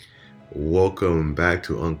Welcome back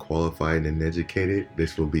to Unqualified and Educated.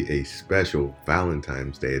 This will be a special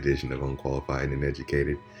Valentine's Day edition of Unqualified and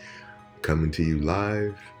Educated, coming to you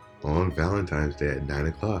live on Valentine's Day at 9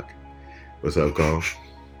 o'clock. What's up, Carl?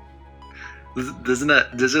 Does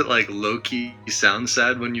it like low key sound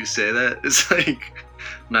sad when you say that? It's like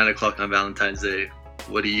 9 o'clock on Valentine's Day.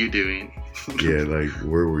 What are you doing? Yeah, like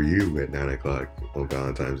where were you at 9 o'clock on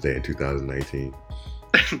Valentine's Day in 2019?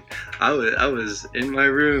 I was in my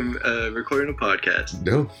room recording a podcast.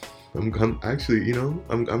 No, I'm actually,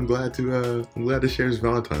 I'm glad to share this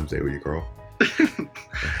Valentine's Day with you, Carl.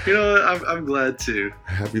 I'm glad to.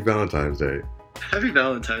 Happy Valentine's Day. Happy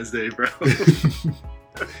Valentine's Day, bro.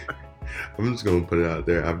 I'm just gonna put it out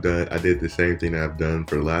there. I did the same thing that I've done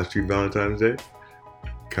for the last few Valentine's Day.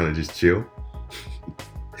 Kind of just chill.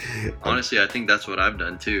 Honestly, I think that's what I've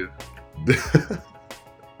done too.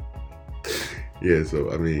 Yeah,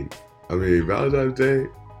 so I mean, Valentine's Day.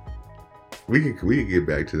 We can get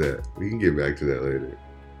back to that. We can get back to that later.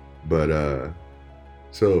 But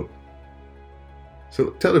so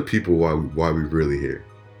tell the people why we're really here.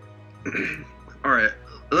 All right,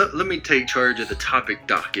 let me take charge of the topic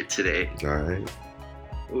docket today. All right.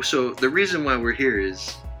 So the reason why we're here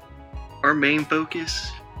is our main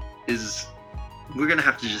focus is we're gonna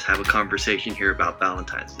have to just have a conversation here about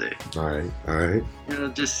Valentine's Day. All right.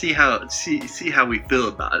 Just see how we feel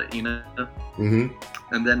about it. Mm-hmm.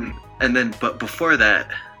 And then, but before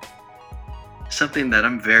that, something that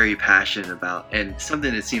I'm very passionate about, and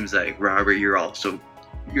something that seems like Robert, you're also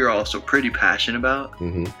pretty passionate about.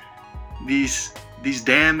 Mm-hmm. These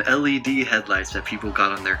damn LED headlights that people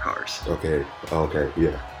got on their cars. Okay.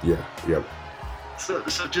 Yep. So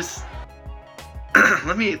just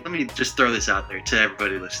let me just throw this out there to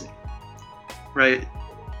everybody listening. Right?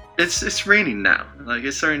 It's raining now. Like,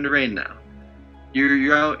 it's starting to rain now.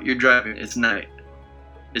 You're out, you're driving, it's night.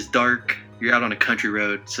 It's dark, you're out on a country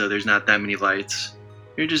road, so there's not that many lights.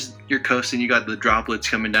 You're coasting, you got the droplets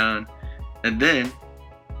coming down. And then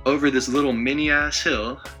over this little mini ass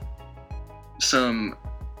hill, some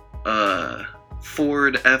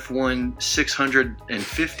Ford F1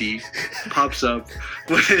 650 pops up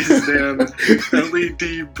with his damn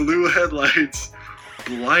LED blue headlights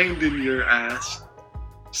blinding your ass.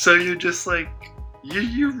 So you're just like,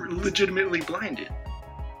 you're legitimately blinded.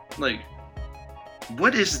 Like,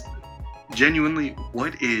 what is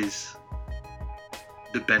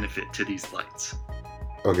the benefit to these lights?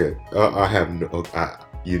 Okay, I'm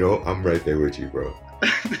right there with you, bro.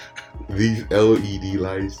 These LED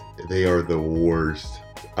lights, they are the worst.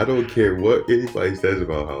 I don't care what anybody says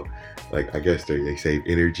about how, like, I guess they save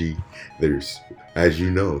energy. As you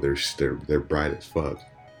know, they're bright as fuck.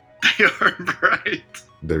 They are bright.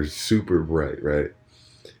 They're super bright, right?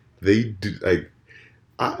 They do,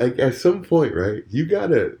 at some point, right? You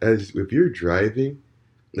gotta, if you're driving,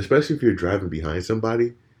 especially if you're driving behind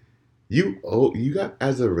somebody, you got,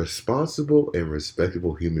 as a responsible and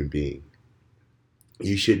respectable human being,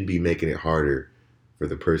 you shouldn't be making it harder for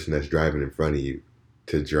the person that's driving in front of you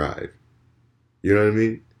to drive. You know what I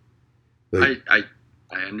mean? Like, I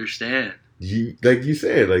understand. You, like you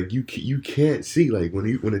said, like you can't see, like when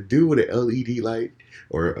a dude with an LED light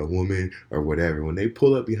or a woman or whatever, when they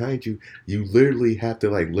pull up behind you, you literally have to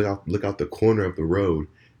like look out the corner of the road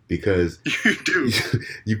because you do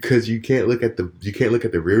because you can't look at the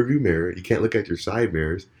rear view mirror, you can't look at your side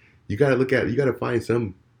mirrors. You gotta find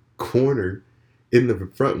some corner in the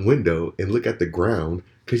front window and look at the ground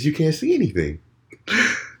because you can't see anything.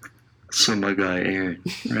 So my guy Aaron,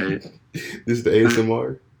 right? This is the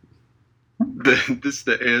ASMR. This is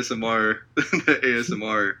the ASMR, the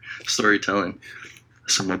ASMR storytelling.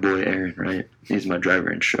 So my boy Aaron, right? He's my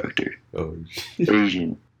driver instructor. Oh,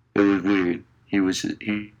 Asian. It was weird. He was an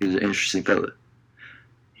interesting fella.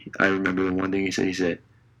 I remember one thing he said,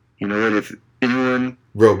 you know what, if anyone...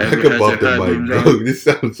 Bro, back up off the mic, bro. This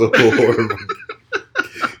sounds so horrible.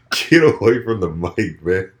 Get away from the mic,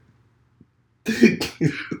 man.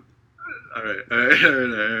 All right.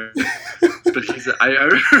 But he said, I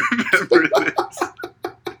remember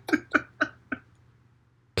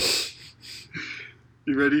this.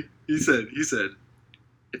 You ready? He said,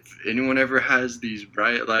 if anyone ever has these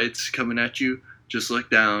bright lights coming at you, just look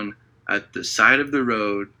down at the side of the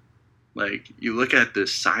road. Like, you look at the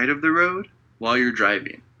side of the road while you're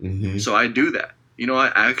driving. Mm-hmm. So I do that.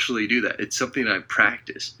 I actually do that. It's something I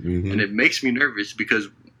practice. Mm-hmm. And it makes me nervous because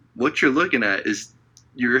what you're looking at is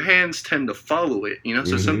your hands tend to follow it, So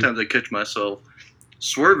Mm-hmm. sometimes I catch myself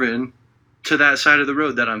swerving to that side of the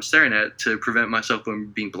road that I'm staring at to prevent myself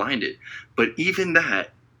from being blinded. But even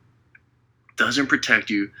that doesn't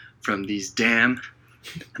protect you from these damn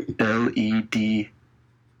LED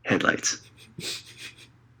Headlights.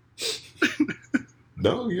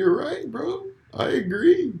 No, you're right, bro. I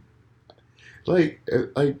agree. Like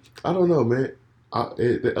I don't know, man.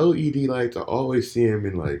 The LED lights, I always see them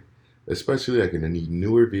in like, especially like in the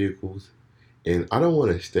newer vehicles. And I don't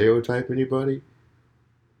want to stereotype anybody,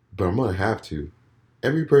 but I'm gonna have to.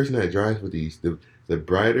 Every person that drives with these, the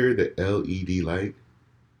brighter the LED light,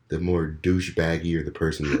 the more douchebaggier the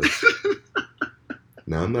person looks.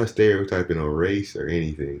 Now I'm not stereotyping on race or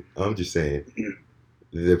anything. I'm just saying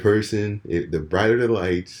the person, the brighter the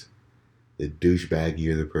lights, the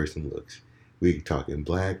douchebaggier the person looks. We talking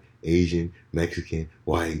black, Asian, Mexican,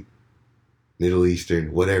 white, Middle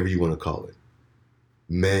Eastern, whatever you want to call it.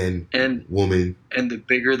 Man, and woman. and the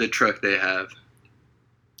bigger the truck they have.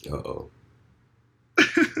 Uh-oh.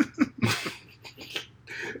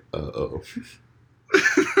 Uh-oh.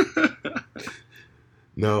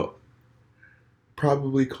 Now,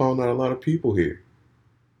 probably calling out a lot of people here.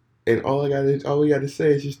 And all we gotta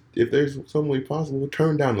say is just, if there's some way possible,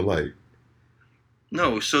 turn down the light.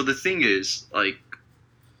 No, so the thing is, like,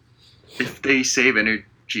 if they save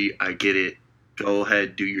energy, I get it. Go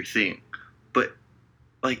ahead, do your thing. But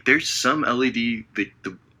like, there's some LED.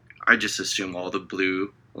 I just assume all the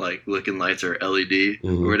blue like looking lights are LED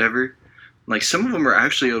or whatever. Like, some of them are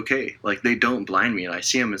actually okay. Like, they don't blind me, and I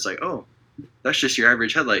see them. It's like, oh, that's just your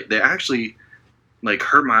average headlight. They actually like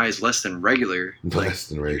hurt my eyes less than regular,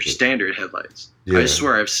 your standard headlights. Yeah. I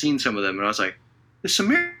swear, I've seen some of them, and I was like, it's a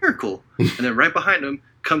miracle. And then right behind him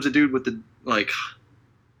comes a dude with the like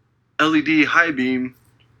LED high beam,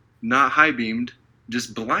 not high beamed,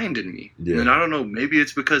 just blinded me. Yeah. And I don't know, maybe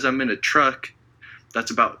it's because I'm in a truck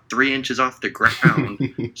that's about 3 inches off the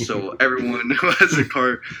ground. So everyone who has a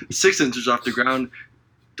car 6 inches off the ground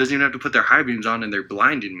doesn't even have to put their high beams on, and they're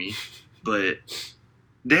blinding me. But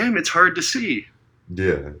damn, it's hard to see.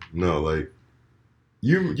 Yeah, no, like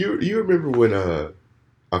you remember when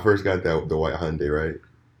I first got the white Hyundai, right?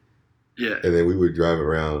 Yeah. And then we would drive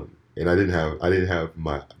around, and I didn't have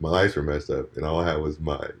my lights were messed up, and all I had was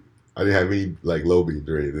I didn't have any like low beams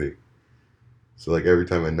or anything. So like every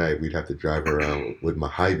time at night we'd have to drive around with my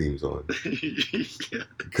high beams on,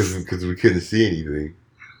 because we couldn't see anything.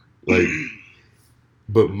 Like,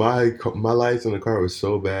 but my lights on the car was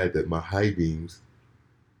so bad that my high beams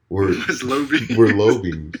were low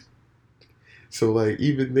beams. So like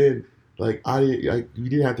even then, like you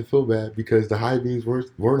didn't have to feel bad because the high beams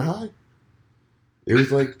weren't high. It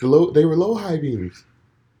was like they were low high beams.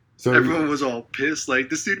 So everyone was all pissed, like,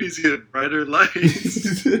 this dude needs to get brighter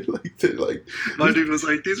lights. like my dude was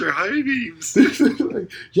like, these are high beams.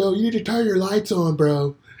 Like, yo, you need to turn your lights on,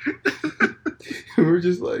 bro. And we're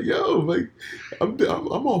just like, yo, like, I'm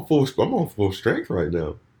on full strength right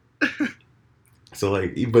now. So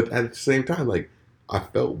like, but at the same time, like, I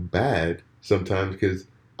felt bad sometimes because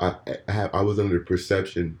I was under the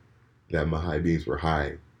perception that my high beams were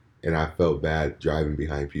high, and I felt bad driving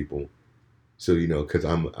behind people. So, you know, because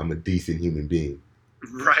I'm a decent human being.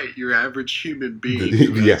 Right, your average human being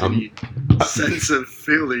who has any sense of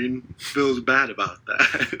feeling feels bad about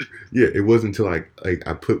that. Yeah, it wasn't until I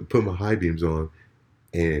put my high beams on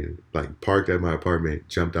and like parked at my apartment,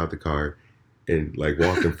 jumped out the car, and like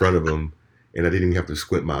walked in front of them, and I didn't even have to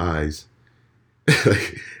squint my eyes.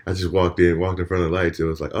 Like, I just walked in front of the lights. It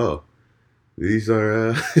was like, oh, these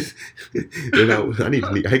are they're not.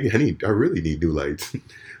 I really need new lights.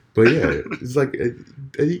 But yeah, it's like,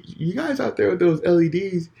 you guys out there with those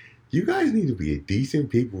LEDs, you guys need to be decent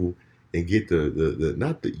people and get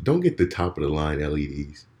don't get the top of the line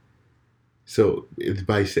LEDs. So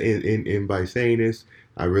by saying this,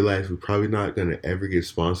 I realize we're probably not gonna ever get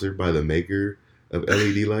sponsored by the maker of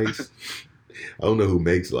LED lights. I don't know who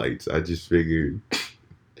makes lights. I just figured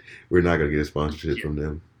we're not gonna get a sponsorship from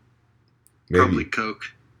them. Probably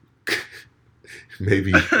Coke.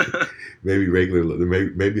 Maybe the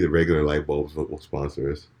regular light bulbs will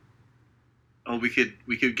sponsor us. Oh, we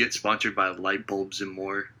could get sponsored by Light Bulbs and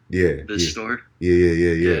More. Yeah. Store.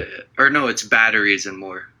 Yeah. Or no, it's Batteries and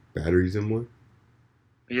More. Batteries and More?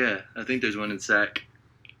 Yeah, I think there's one in Sac.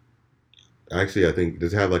 Actually, I think,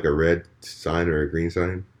 does it have like a red sign or a green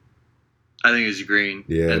sign? I think it's green.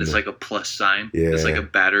 Yeah. And it's like a plus sign. Yeah. It's like a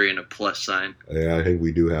battery and a plus sign. Yeah, I think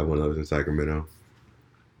we do have one of those in Sacramento.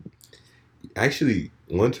 Actually,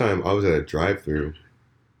 one time I was at a drive-thru,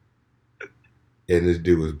 and this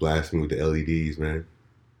dude was blasting with the LEDs, man.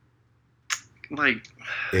 Like,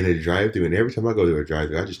 in a drive-thru, and every time I go to a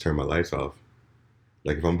drive-thru, I just turn my lights off.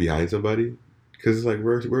 Like, if I'm behind somebody, because it's like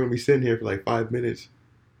we're gonna be sitting here for like 5 minutes.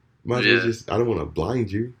 Might as well I don't want to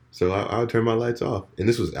blind you, so I'll turn my lights off. And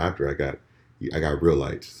this was after I got real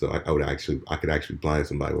lights, so I could actually blind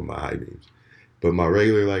somebody with my high beams. But my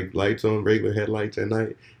regular like lights on, regular headlights at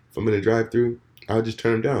night, if I'm in a drive-through, I'll just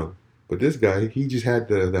turn them down. But this guy, he just had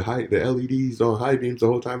the LEDs on high beams the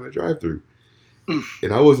whole time in the drive-through.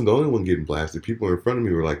 And I wasn't the only one getting blasted. People in front of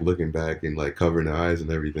me were like looking back and like covering their eyes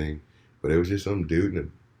and everything. But it was just some dude in a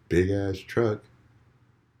big ass truck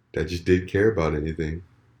that just didn't care about anything.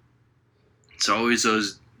 It's always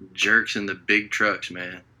those jerks in the big trucks,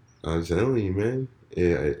 man. I'm telling you, man.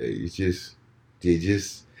 Yeah, it's just,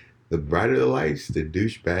 the brighter the lights, the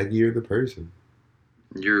douchebaggier the person.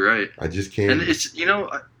 You're right. I just can't. And it's,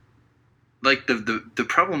 like the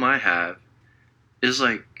problem I have is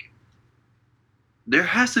like there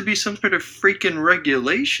has to be some sort of freaking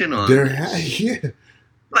regulation on this. Yeah.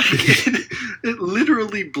 Like it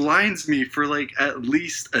literally blinds me for like at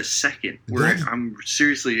least a second. Where I'm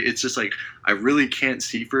seriously, it's just like I really can't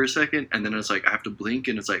see for a second, and then it's like I have to blink,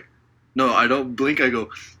 and it's like, no, I don't blink. I go,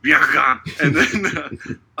 and then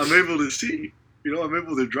I'm able to see. I'm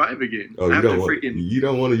able to drive again. Oh, you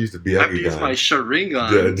don't want to use the Byakugan. I have to use my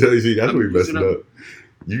Sharingan. Yeah, see, that's what you're messing up.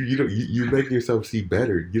 You making yourself see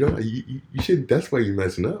better. You shouldn't. That's why you're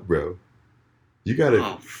messing up, bro. You gotta.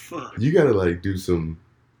 Oh fuck. You gotta like do some.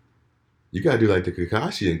 You gotta do like the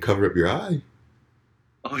Kakashi and cover up your eye.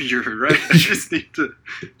 Oh, you're right. I just need to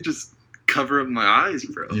just cover up my eyes,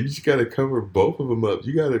 bro. You just gotta cover both of them up.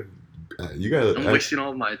 You gotta. I'm wasting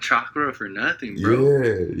all my chakra for nothing,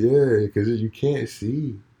 bro. Yeah, because you can't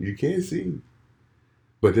see. You can't see.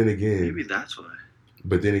 But then again. Maybe that's why.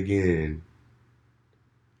 But then again,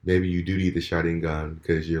 maybe you do need the Sharingan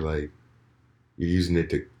because you're using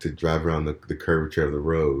it to drive around the curvature of the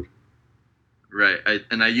road. Right.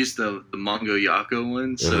 I used the Mongo Yako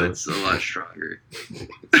one, so it's a lot stronger.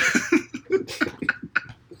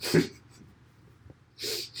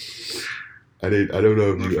 I don't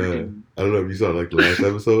know if you saw like the last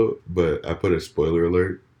episode, but I put a spoiler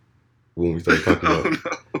alert when we started talking about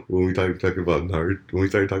when we started talking about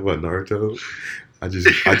Naruto. I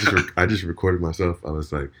just recorded myself. I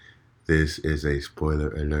was like, "This is a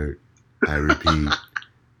spoiler alert." I repeat,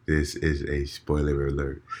 this is a spoiler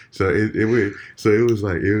alert. So it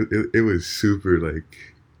was super like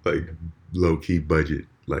low key budget.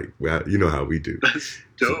 Like, you know how we do. That's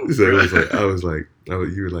dope. So it was like,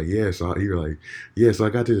 you were like, yeah. So you were like, yeah. So I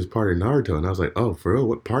got to this part of Naruto, and I was like, oh, for real?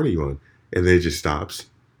 What part are you on? And then it just stops.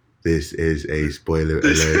 This is a spoiler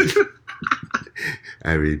alert.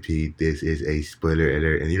 I repeat, this is a spoiler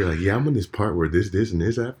alert. And you're like, yeah, I'm on this part where this, and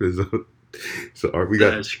this happens. So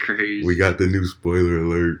that's crazy. We got the new spoiler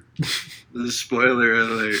alert. The spoiler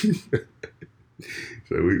alert.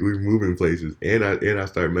 So we're moving places, and I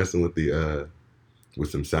started messing with the with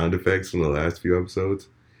some sound effects from the last few episodes.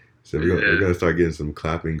 So we're gonna start getting some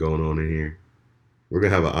clapping going on in here. We're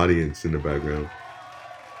gonna have an audience in the background.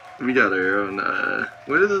 We got our own.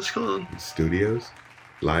 What are those called? Studios,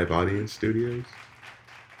 live audience studios.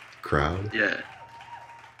 Crowd. Yeah.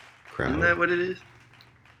 Crowd. Isn't that what it is?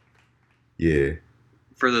 Yeah.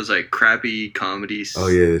 For those like crappy comedies. Oh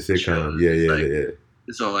yeah, the sitcom. Yeah.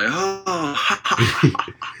 It's all like, oh.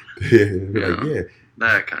 Yeah.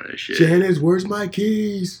 That kind of shit. Janice, where's my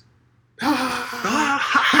keys? Yeah,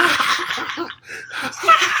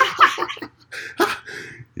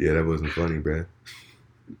 that wasn't funny, bruh.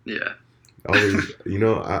 Yeah. Always,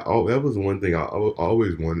 that was one thing I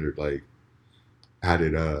always wondered, like, how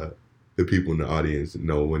did the people in the audience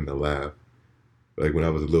know when to laugh? Like when I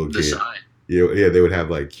was a little kid. Yeah, they would have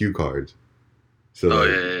like cue cards. So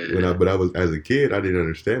I was as a kid, I didn't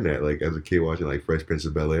understand that. Like as a kid watching like Fresh Prince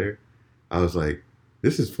of Bel-Air, I was like,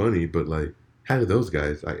 this is funny, but like, how did those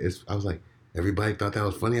guys? I was like, everybody thought that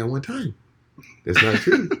was funny at one time. That's not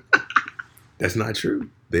true. That's not true.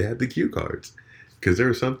 They had the cue cards because there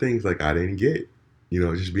were some things like I didn't get,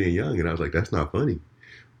 just being young, and I was like, that's not funny.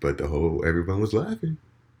 But everyone was laughing.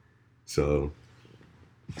 So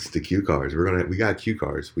it's the cue cards. We got cue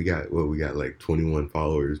cards. We got like 21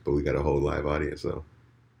 followers, but we got a whole live audience. So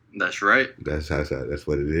that's right. That's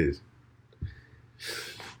what it is.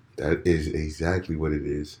 That is exactly what it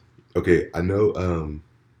is. Okay, I know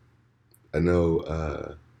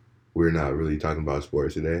we're not really talking about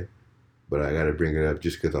sports today, but I gotta bring it up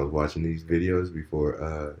just because I was watching these videos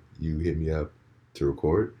before you hit me up to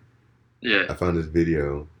record. Yeah. I found this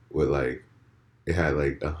video with it had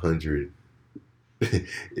 100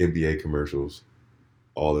 NBA commercials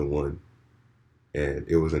all in one, and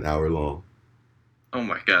it was an hour long. Oh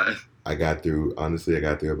my god. I got through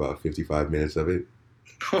about 55 minutes of it.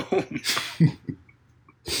 Oh.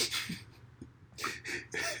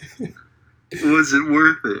 Was it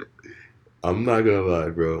worth it? I'm not gonna lie,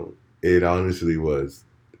 bro. It honestly was,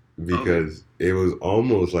 because it was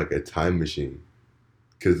almost like a time machine.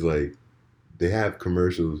 Cause they have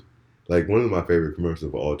commercials. Like one of my favorite commercials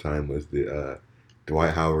of all time was the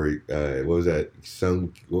Dwight Howard. What was that?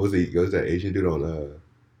 What was that Asian dude on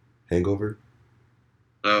Hangover?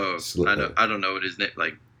 Oh, I don't know what his name,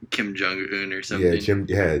 like Kim Jong Un or Yeah,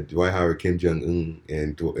 something. Dwight Howard, Kim Jong Un,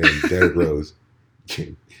 and Derrick Rose.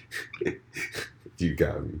 You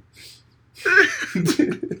got me.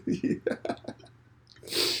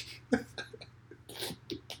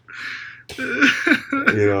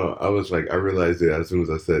 You know, I was like, I realized it as soon as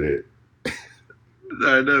I said it.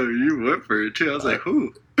 I know you went for it too. I was like,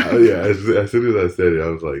 who? Oh yeah, as soon as I said it, I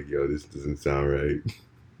was like, yo, this doesn't sound right.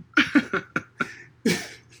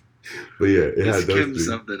 But yeah, it It's had those Kim three.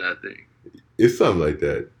 something, I think. It's something like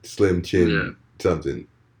that. Slim Chin Yeah. something.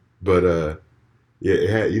 But yeah, it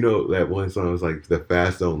had, you know, that one song was like the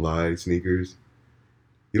Fast Don't Lie sneakers.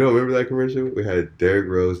 You don't remember that commercial? We had Derrick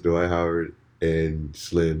Rose, Dwight Howard, and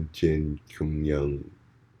Slim Chin Kum Young.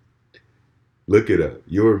 Look it up.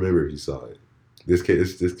 You'll remember if you saw it. This Yeah,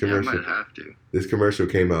 I commercial. might have to. This commercial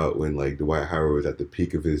came out when like Dwight Howard was at the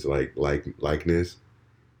peak of his likeness,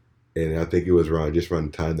 and I think it was around the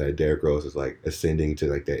time that Derrick Rose was like ascending to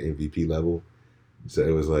like that MVP level. So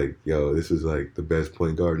it was like, yo, this was like the best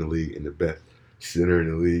point guard in the league and the best center in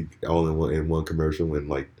the league, all in one commercial. When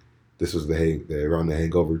like this was around the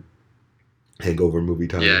Hangover movie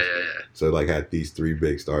time. Yeah. So it like had these three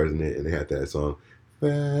big stars in it, and they had that song,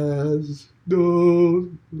 Fast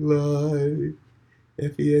Don't Lie,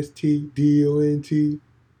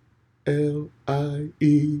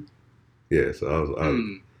 FESTDONTLIE. Yeah, so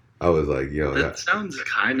I was like, yo, That sounds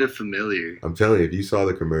kind of familiar. I'm telling you, if you saw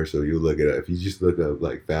the commercial, you look it up. If you just look up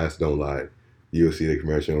like "Fast Don't Lie," you'll see the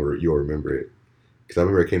commercial, or you'll remember it. Because I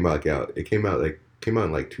remember it came out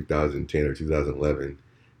in like 2010 or 2011.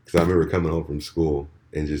 Because I remember coming home from school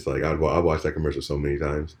and just like I watched that commercial so many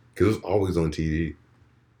times because it was always on TV.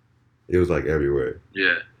 It was like everywhere.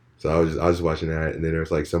 Yeah. So I was watching that, and then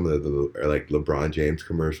there's like some of the like LeBron James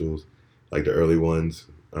commercials, like the early ones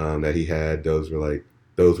that he had. Those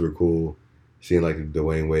were cool. Seeing like the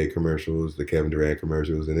Dwayne Wade commercials, the Kevin Durant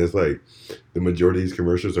commercials, and it's like the majority of these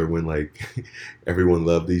commercials are when like everyone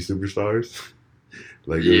loved these superstars.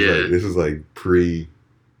 Like it was like this was like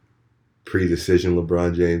pre-decision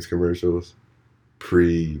LeBron James commercials,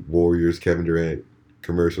 pre-Warriors Kevin Durant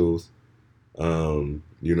commercials, you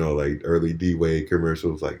know, like early D Wade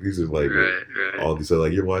commercials. Like these are like right. all these. So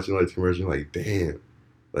like you're watching like commercials, like damn,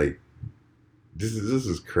 like this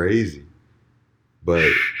is crazy.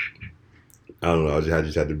 But I don't know. I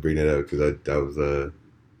just had to bring that up because that was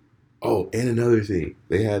Oh, and another thing,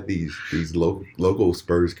 they had these local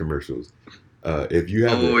Spurs commercials. If you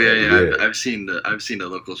have I've seen the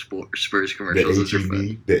local Spurs commercials.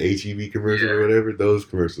 The HEB commercial or whatever, those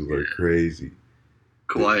commercials are crazy.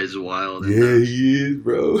 Kawhi is wild. Yeah, he is,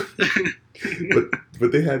 bro.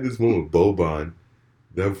 but they had this one with Boban.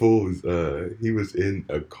 That fool was he was in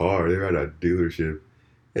a car. They were at a dealership,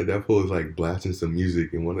 and that fool was like blasting some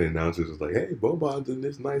music, and one of the announcers was like, "Hey, Boban's in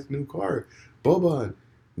this nice new car. Boban,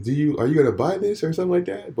 are you gonna buy this or something like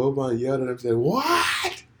that?" Boban yelled at him and said,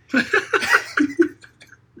 "What?"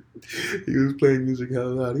 He was playing music hella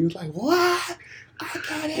loud. He was like, "What? I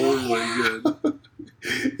got it!" Oh my god!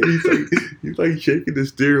 And he's like shaking the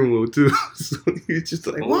steering wheel too. So he's just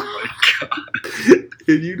like, "What?" Oh my god!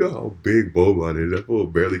 And you know how big Boban is. That fool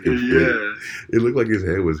barely can fit. Yeah, It looked like his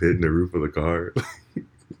head was hitting the roof of the car.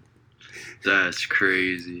 that's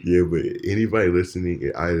crazy. Yeah, but anybody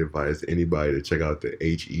listening, I advise anybody to check out the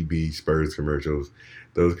HEB Spurs commercials.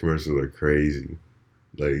 Those commercials are crazy.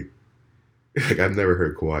 Like I've never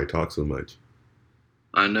heard Kawhi talk so much.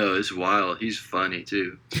 I know, it's wild. He's funny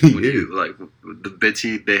too. He When is. you like the bits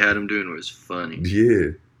they had him doing was funny. Yeah.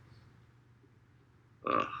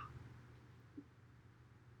 Ugh.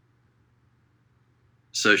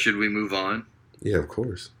 So should we move on? Yeah, of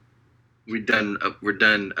course. We're done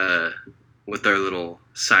with our little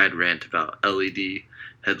side rant about LED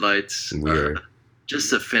headlights. We are. Just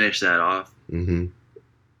to finish that off, Mm-hmm.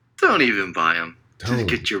 don't even buy them. Just Don't.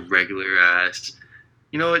 get your regular ass.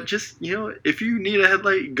 You know what? If you need a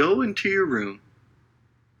headlight, go into your room,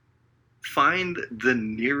 find the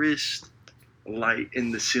nearest light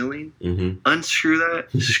in the ceiling, Mm-hmm. unscrew that,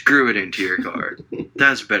 screw it into your car.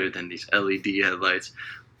 That's better than these LED headlights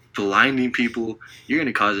blinding people. You're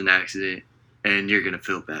gonna cause an accident, and you're gonna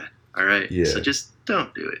feel bad. All right. Yeah. So just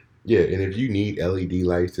don't do it. Yeah, and if you need LED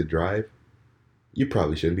lights to drive, you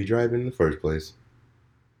probably shouldn't be driving in the first place.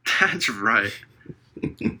 That's right.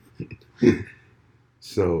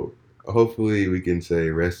 So hopefully we can say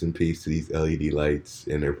rest in peace to these LED lights,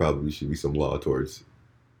 and there probably should be some law towards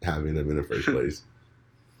having them in the first place.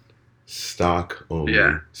 Stock only.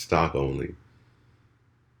 Yeah. Stock only.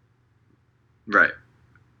 Right.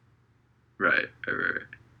 Right.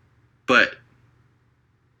 But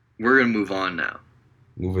we're gonna move on now,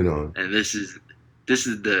 Moving on. and this is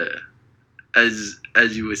the,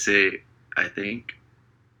 as you would say, I think,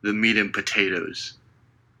 the meat and potatoes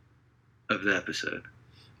of the episode.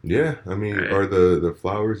 Yeah, I mean, Right. are the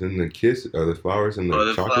flowers and the kiss, are the flowers and the Oh,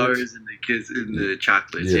 the chocolates? flowers and the kids and Y- the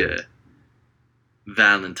chocolates. Yeah. Yeah.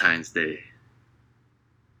 Valentine's Day.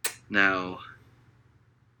 Now,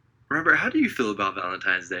 Robert, how do you feel about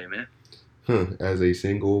Valentine's Day, man? Huh. As a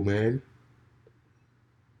single man,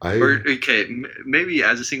 Or I okay, maybe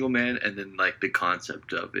as a single man, and then like the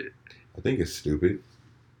concept of it. I think it's stupid.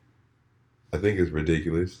 I think it's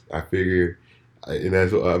ridiculous. I figure, and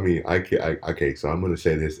that's what I mean. Okay, so I'm gonna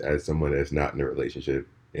say this as someone that's not in a relationship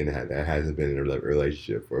and that hasn't been in a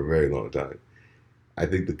relationship for a very long time. I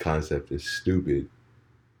think the concept is stupid,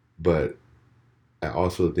 but I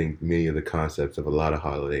also think many of the concepts of a lot of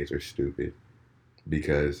holidays are stupid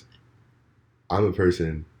because I'm a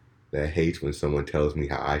person that hates when someone tells me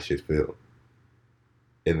how I should feel.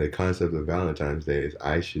 And the concept of Valentine's Day is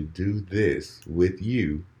I should do this with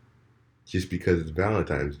you just because it's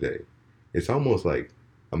Valentine's Day. It's almost like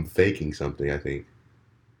I'm faking something, I think.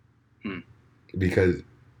 Hmm. Because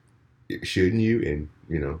shouldn't you, and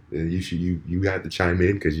you got to chime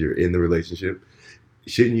in because you're in the relationship.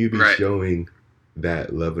 Shouldn't you be Right. showing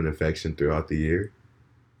that love and affection throughout the year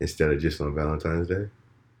instead of just on Valentine's Day?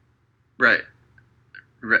 Right.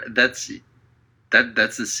 Right. That's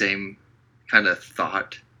the same kind of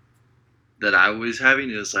thought that I was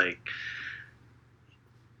having. It was like,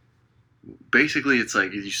 basically, it's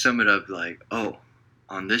like you sum it up like, oh,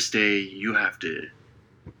 on this day you have to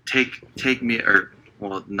take me, or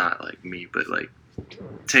well, not like me, but like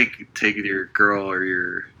take your girl or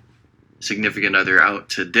your significant other out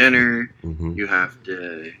to dinner. Mm-hmm. You have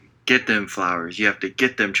to get them flowers. You have to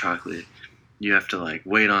get them chocolate. You have to like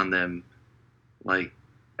wait on them, like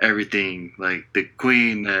everything, like the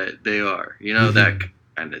queen that they are. You know, that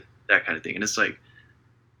kind of thing. And it's like,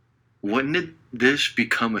 when did this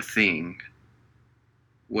become a thing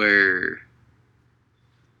where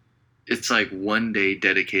it's like one day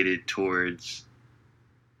dedicated towards,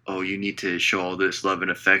 oh, you need to show all this love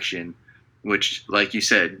and affection, which, like you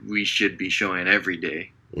said, we should be showing every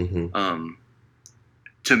day. Mm-hmm.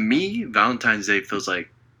 To me, Valentine's Day feels like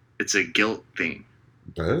it's a guilt thing.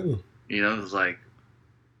 Oh. You know, it's like,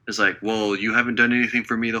 well, you haven't done anything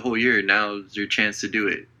for me the whole year. Now's your chance to do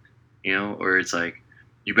it. You know, or it's like,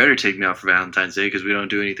 you better take me out for Valentine's Day because we don't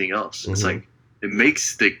do anything else. Mm-hmm. It's like it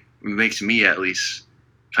makes me at least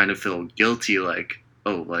kind of feel guilty, like,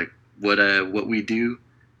 oh, like what we do,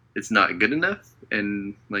 it's not good enough,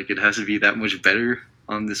 and like it has to be that much better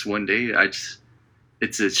on this one day.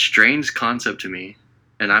 It's a strange concept to me,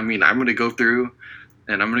 and I mean, I'm gonna go through,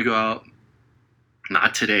 and I'm gonna go out,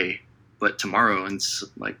 not today, but tomorrow, and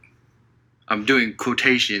like I'm doing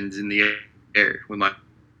quotations in the air with my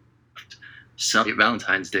celebrate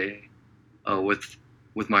Valentine's Day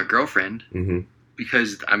with my girlfriend, Mm-hmm.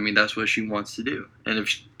 because I mean that's what she wants to do, and if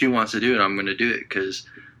she wants to do it, I'm gonna do it because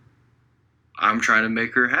I'm trying to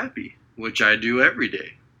make her happy, which I do every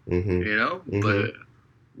day, Mm-hmm. you know. Mhm. But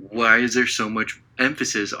why is there so much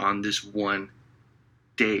emphasis on this one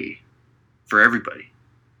day for everybody?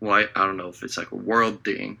 Well, I don't know if it's like a world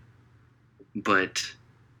thing, but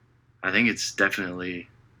I think it's definitely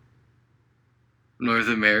North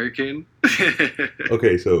American.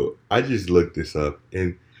 Okay, so I just looked this up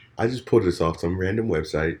and I just pulled this off some random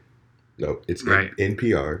website. No, it's Right.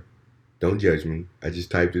 NPR. Don't judge me. I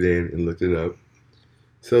just typed it in and looked it up.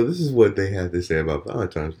 So this is what they have to say about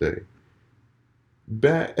Valentine's Day.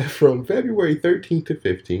 Back from February 13th to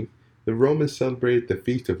 15th, the Romans celebrated the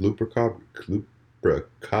feast of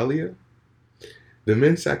Lupercalia. The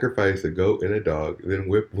men sacrificed a goat and a dog, then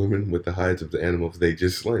whipped women with the hides of the animals they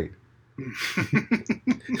just slain.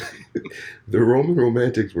 The Roman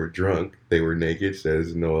romantics were drunk. They were naked,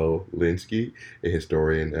 says Noel Linsky, a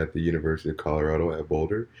historian at the University of Colorado at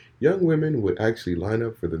Boulder. Young women would actually line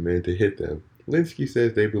up for the men to hit them. Linsky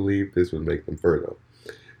says they believed this would make them fertile.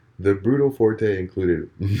 The brutal forte included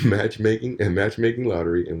matchmaking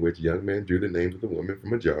lottery in which young men drew the names of the women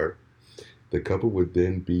from a jar. The couple would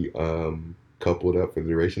then be coupled up for the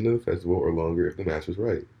duration of the festival or longer if the match was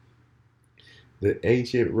right. The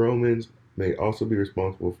ancient Romans may also be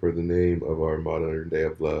responsible for the name of our modern day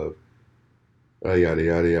of love. Yada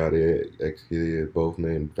yada yada. Executed both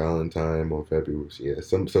named Valentine on February. Yeah,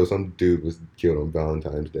 some dude was killed on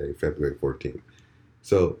Valentine's Day, February 14th.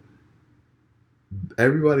 So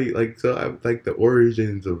everybody the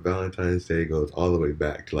origins of Valentine's Day goes all the way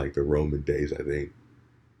back to like the Roman days, I think.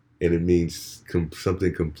 and it means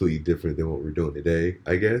something completely different than what we're doing today,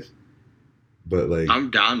 I guess. But like,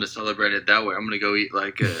 I'm down to celebrate it that way. I'm gonna go eat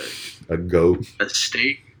like a goat. a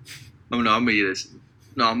steak. Oh no, I'm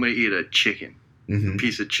gonna eat a chicken, Mm-hmm. a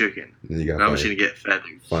piece of chicken. And you And I'm just gonna get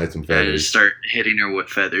feathers. find some And feathers. just start hitting her with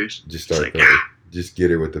feathers. Just start like, feathers. Just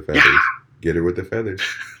get her with the feathers. Yeah. Get her with the feathers.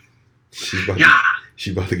 Yeah,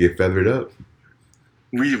 She's about to get feathered up.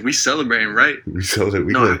 we celebrating, right? We sold it.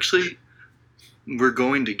 No, actually, we're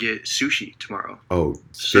going to get sushi tomorrow. Oh,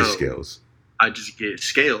 fish So- scales. I just get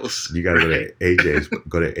scales. You gotta right?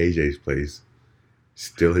 go to AJ's place,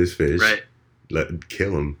 steal his fish, Right.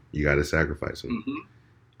 kill him. You gotta sacrifice him. Mm-hmm.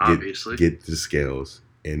 Obviously. Get the scales,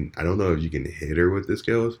 and I don't know if you can hit her with the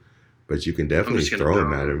scales, but you can definitely just gonna throw throw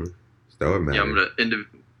them at her. Throw them at Yeah, her. I'm gonna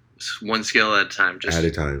one scale at a time. Just at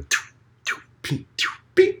a time. Pink,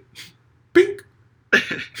 Pink, pink.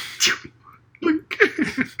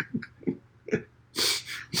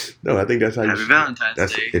 No, I think that's how Happy you. Valentine's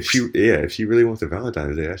That's Day. if she really wants a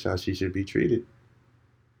Valentine's Day, that's how she should be treated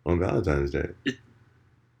on Valentine's Day.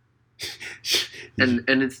 And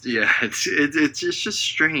it's just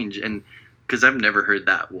strange, and because I've never heard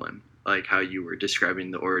that one, like how you were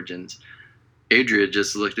describing the origins. Adria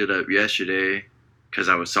just looked it up yesterday because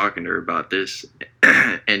I was talking to her about this,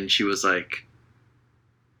 and she was like,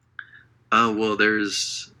 "Oh well,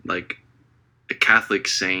 there's like a Catholic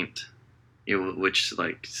saint, which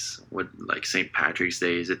like St. Patrick's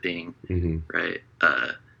Day is a thing, Mm-hmm. right?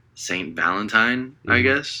 Saint Valentine, I Mhm.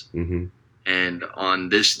 guess." Mm-hmm. And on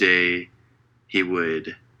this day, he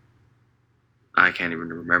would, I can't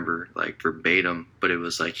even remember like verbatim, but it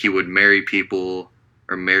was like he would marry people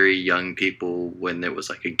or marry young people when it was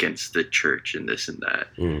like against the church and this and that.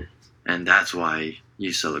 Mm. And that's why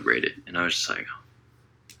you celebrate it. And I was just like,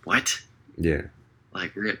 what? Yeah.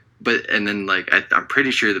 Like, but, and then like, I'm pretty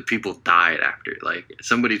sure the people died after. Like,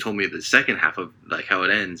 somebody told me the second half of like how it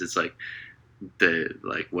ends. It's like,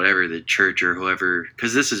 whatever the church or whoever,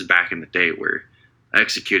 because this is back in the day where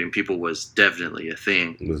executing people was definitely a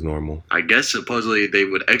thing. It was normal. I guess supposedly they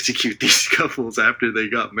would execute these couples after they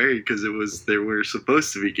got married because they were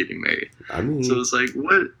supposed to be getting married. I mean, So it's like,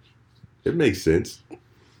 what? it makes sense.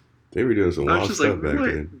 They were doing some I was wild just stuff like, back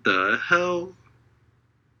what the hell?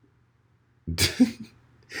 then.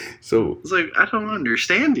 So It's like, I don't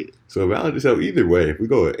understand it. So either way, if we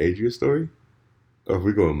go with Adria's story, or if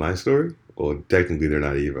we go with my story, well, technically they're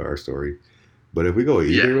not either our story, but if we go with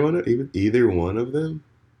either one of them,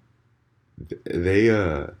 they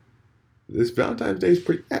this Valentine's Day is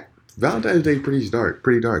pretty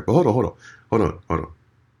dark, But hold on.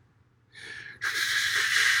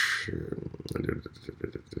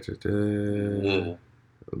 Whoa.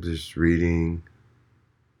 I'm just reading.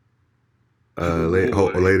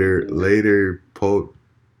 Whoa. Later, Pope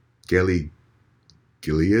Gellius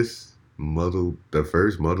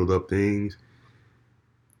muddled up things.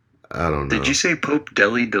 I don't know. Did you say Pope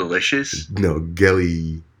Deli Delicious? No,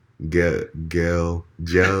 Gellius.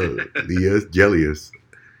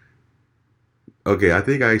 Okay, I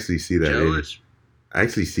think I actually see that. Jealous? I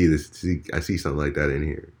actually see this. I see something like that in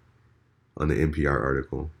here on the NPR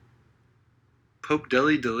article. Pope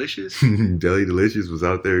Deli Delicious? Deli Delicious was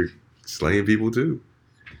out there slaying people too.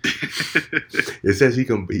 It says he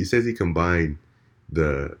combined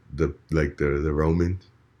the Romans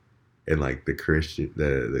and like the Christian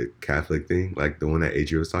the Catholic thing, like the one that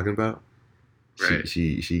Adria was talking about. Right.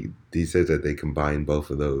 He says that they combined both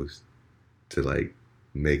of those to like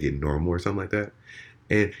make it normal or something like that.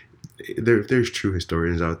 And there's true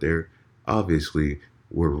historians out there. Obviously,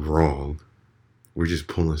 we're wrong. We're just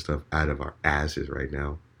pulling stuff out of our asses right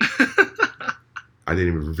now. I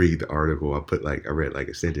didn't even read the article. I read like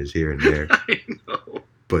a sentence here and there. I know.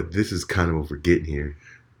 But this is kind of what we're getting here.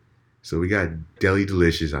 So we got Deli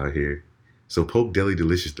Delicious out here. So Pope Deli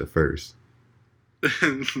Delicious the first.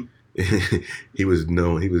 He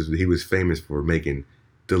was famous for making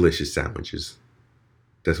delicious sandwiches.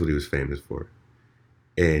 That's what he was famous for.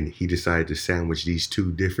 And he decided to sandwich these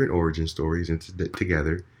two different origin stories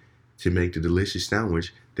together to make the delicious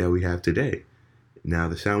sandwich that we have today. Now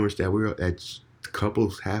the sandwich that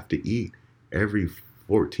couples have to eat every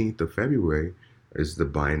 14th of February is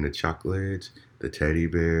buying the chocolates, the teddy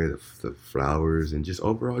bear, the flowers, and just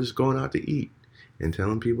overall just going out to eat and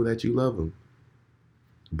telling people that you love them.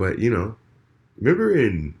 But, remember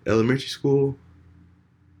in elementary school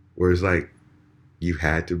where it's like you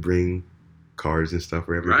had to bring cards and stuff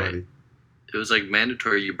for everybody? Right. It was like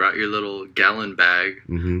mandatory. You brought your little gallon bag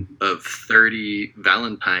Mm-hmm. of 30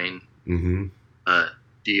 Valentine Mm-hmm.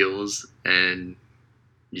 deals, and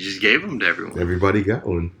you just gave them to everyone. Everybody got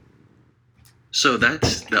one. So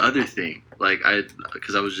that's the other thing.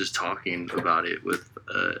 because I was just talking about it with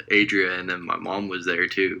Adria, and then my mom was there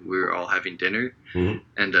too. We were all having dinner, Mhm.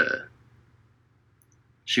 and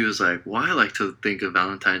she was like, "Well, I like to think of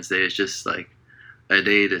Valentine's Day as just like a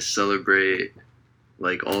day to celebrate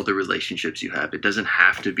like all the relationships you have. It doesn't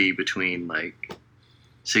have to be between like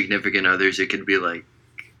significant others. It could be like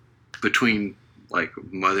between like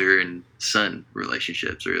mother and son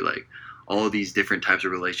relationships, or like all these different types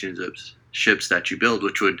of relationships that you build,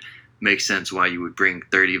 which would make sense why you would bring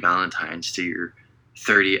 30 Valentines to your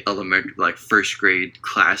 30 elementary, like first grade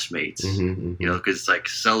classmates, Mhm. you know, because it's like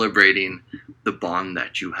celebrating the bond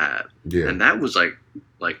that you have. Yeah. And that was like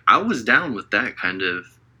I was down with that kind of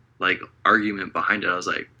like argument behind it. I was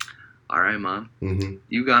like, all right, mom, Mhm.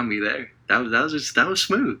 you got me there. That was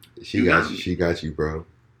smooth. She You got got you. me. She got you, bro.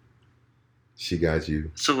 She got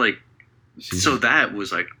you. So like, She. so that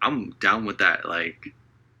was like, I'm down with that, like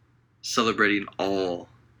celebrating all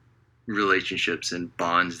relationships and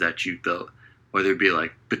bonds that you built, whether it be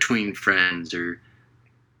like between friends or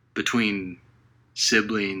between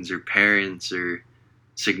siblings or parents or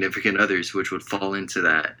significant others, which would fall into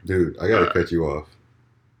that. Dude, I gotta cut you off.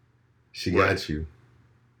 She What? got you.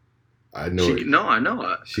 I know it. No, I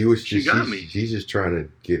know. She was She just. got me. She's just trying to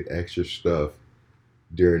get extra stuff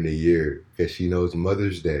during the year because she knows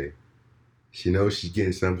Mother's Day. She knows she's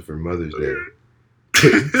getting something for Mother's Day.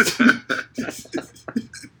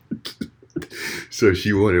 So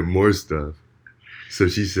she wanted more stuff. So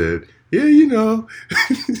she said, "Yeah, you know,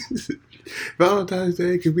 Valentine's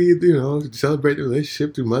Day could be, you know, celebrate the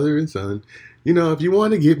relationship through mother and son. You know, if you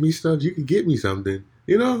want to get me stuff, you can get me something.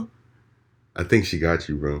 You know." I think she got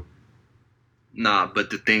you, bro. Nah, but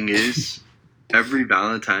the thing is, every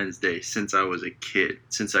Valentine's Day since I was a kid,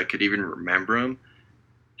 since I could even remember them,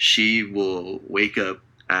 she will wake up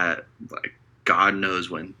at like God knows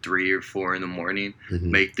when, 3 or 4 in the morning, Mhm.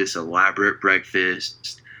 make this elaborate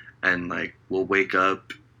breakfast, and like we'll wake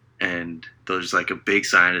up and there's like a big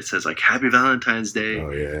sign that says like Happy Valentine's Day,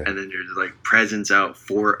 Oh yeah. and then there's like presents out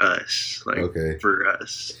for us, like Okay. for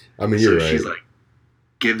us. I mean, So you're right. she's like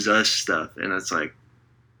gives us stuff, and it's like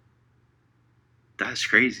that's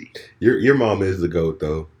crazy. Your mom is the goat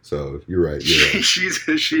though, so you're right. You're right. she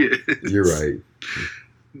is. You're right.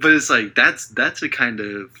 But it's like that's a kind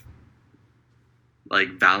of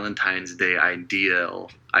like Valentine's Day idea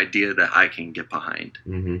that I can get behind,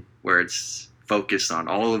 Mm-hmm. where it's focused on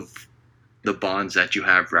all of the bonds that you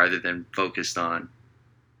have rather than focused on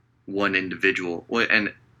one individual. Well,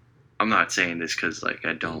 and I'm not saying this because like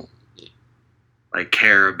I don't like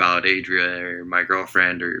care about Adria or my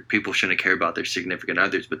girlfriend, or people shouldn't care about their significant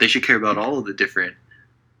others, but they should care about all of the different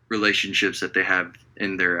relationships that they have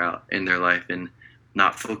in their life, and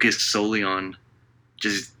not focus solely on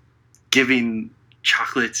just giving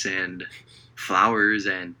chocolates and flowers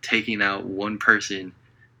and taking out one person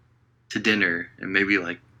to dinner and maybe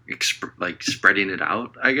like spreading it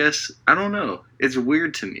out. I guess I don't know. It's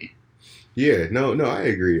weird to me. Yeah, no, I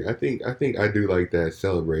agree. I think I do like that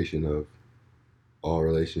celebration of all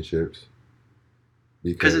relationships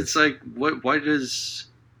Because it's like, why does,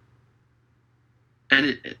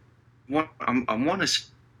 and I want to,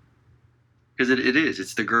 because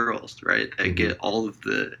it's the girls, right, that Mhm. get all of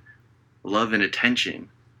the love and attention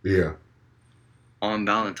yeah, on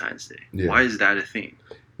Valentine's Day. Yeah. Why is that a thing?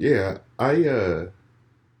 yeah.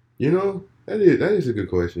 You know, that is a good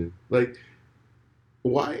question. Like,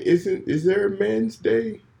 why is there a Men's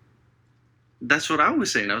Day? That's what I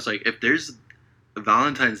was saying. I was like, if there's a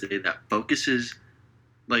Valentine's Day that focuses,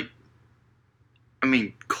 like, I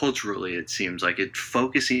mean, culturally, it seems like it's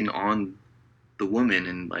focusing on the woman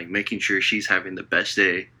and like making sure she's having the best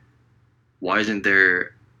day. Why isn't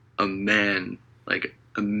there a man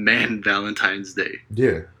Valentine's Day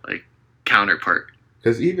Yeah, counterpart?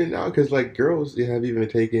 because even now, because like girls, they have even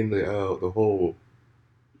taken the whole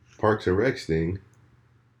Parks and Recs thing.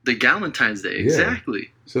 The Galentine's Day, Yeah.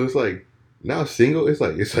 exactly. So it's like now single. It's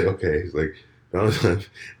like okay. It's like Valentine's.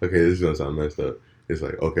 Okay, this is gonna sound messed up. It's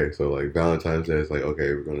like okay, so like Valentine's Day. It's like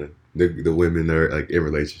okay, we're gonna the women are like in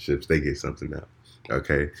relationships. They get something now.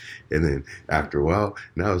 Okay, and then after a while,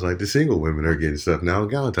 now it's like the single women are getting stuff now on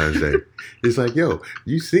Valentine's Day. It's like yo,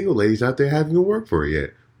 you single ladies out there haven't even worked for it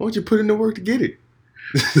yet. Why don't you put in the work to get it?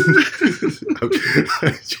 I'm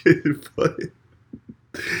just playing.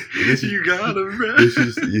 You got him, bro. This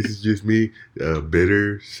is just me, a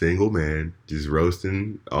bitter single man, just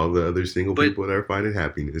roasting all the other single But- people that are finding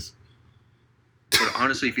happiness. But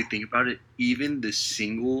honestly, if you think about it, even the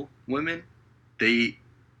single women,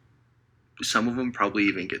 some of them probably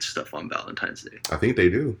even get stuff on Valentine's Day, I think they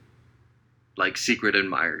do. like secret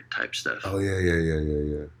admirer type stuff. Oh yeah.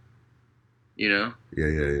 You know,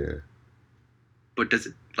 Yeah. but does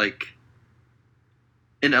it like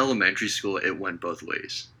in elementary school it went both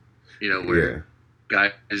ways, where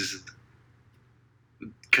guys,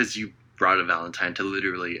 because you brought a Valentine to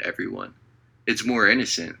literally everyone. It's more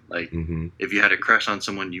innocent. Like if you had a crush on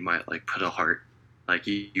someone, you might like put a heart, like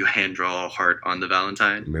you hand draw a heart on the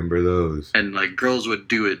Valentine. Remember those? And like girls would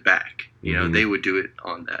do it back. They would do it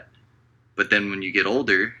on that. But then when you get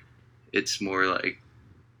older, it's more like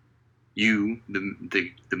you,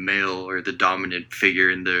 the male or the dominant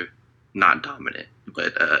figure in the not dominant,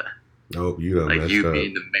 but oh, you done like messed you up.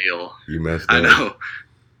 being the male. You messed up. I know.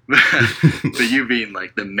 But you being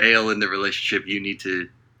like the male in the relationship, you need to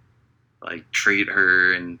like treat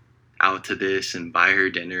her and out to this and buy her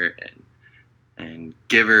dinner and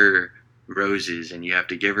give her roses and you have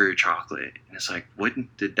to give her chocolate. And it's like, when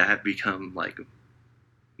did that become like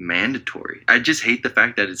mandatory? I just hate the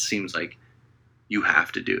fact that it seems like you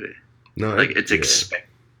have to do it. No, like it's expected.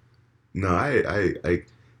 No, I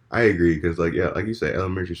agree because like like you said,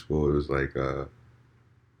 elementary school it was like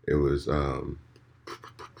it was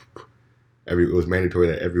it was mandatory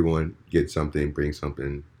that everyone get something, bring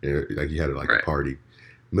something, like you had like a party.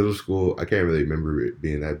 Middle school, I can't really remember it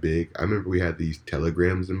being that big. I remember we had these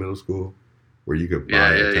telegrams in middle school where you could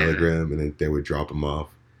buy a telegram and then they would drop them off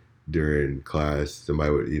during class.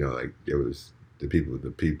 Somebody would, like there was the people,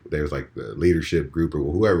 there was like the leadership group or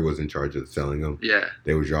whoever was in charge of selling them. Yeah.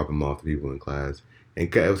 They would drop them off to people in class.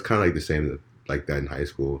 And it was kind of like the same like that in high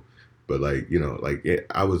school. But like,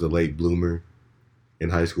 I was a late bloomer in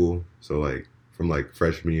high school. So like from like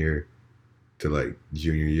freshman year to like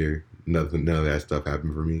junior year, none of that stuff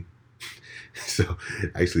happened for me. So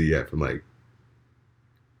actually,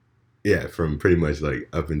 from pretty much like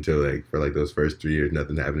up until like for like those first 3 years,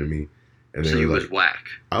 nothing happened to me. And then so you was was whack.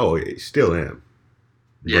 Oh, still am.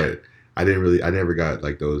 Yeah. But I never got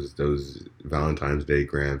like those Valentine's Day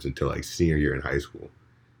grams until like senior year in high school.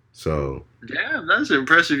 So damn, that's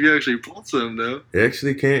impressive. You actually pulled some though. It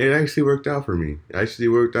actually worked out for me. It actually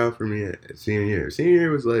worked out for me at senior year. Senior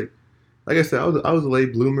year was like I said, I was a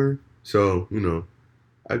late bloomer. So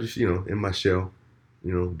I just in my shell,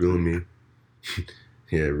 doing me.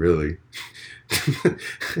 Yeah, really.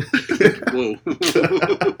 Whoa.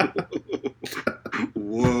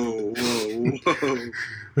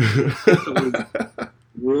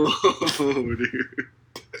 Whoa, dude.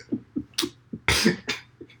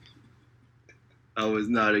 I was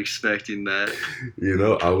not expecting that.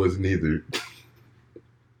 I was neither.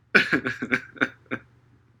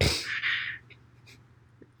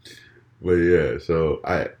 But yeah,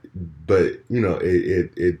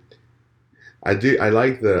 I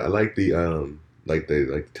like the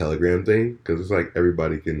telegram thing because it's like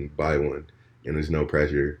everybody can buy one and there's no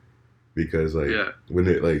pressure because when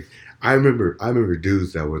it like I remember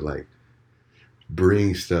dudes that would like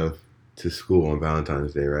bring stuff to school on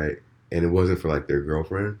Valentine's Day, right? And it wasn't for like their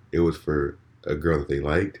girlfriend, it was for a girl that they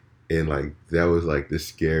liked, and like that was like the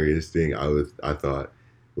scariest thing I thought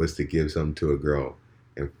was to give something to a girl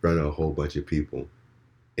in front of a whole bunch of people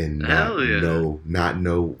and not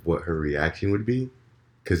know what her reaction would be.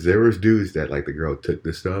 Because there was dudes that like the girl took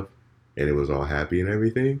the stuff and it was all happy and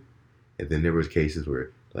everything. And then there was cases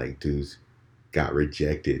where like dudes got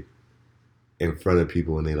rejected in front of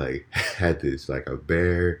people and they like had this like a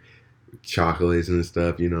bear, chocolates and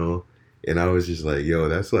stuff, And I was just like, yo,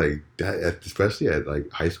 that's like that, especially at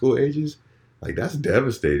like high school ages, like that's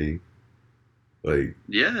devastating. Like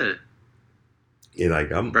yeah. And like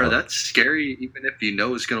bro, that's scary even if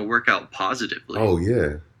it's gonna work out positively. Oh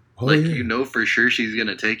yeah. Oh, like for sure she's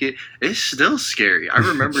gonna take it. It's still scary. I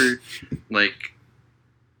remember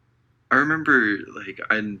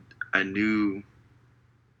I knew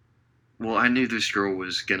this girl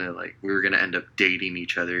was gonna we were gonna end up dating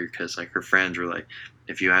each other because like her friends were like,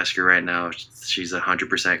 if you ask her right now, she's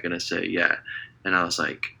 100% gonna say yeah. And I was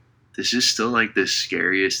like, this is still like the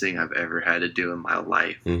scariest thing I've ever had to do in my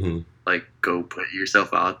life. Mm-hmm. Like go put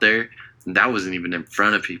yourself out there. And that wasn't even in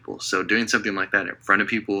front of people. So doing something like that in front of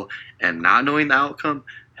people and not knowing the outcome,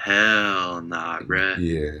 hell nah, bruh.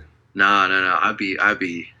 Yeah. No. I'd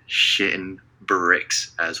be shitting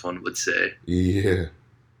bricks, as one would say. Yeah.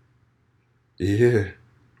 Yeah.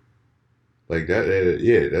 Like that.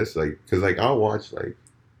 Yeah, that's like because like I'll watch like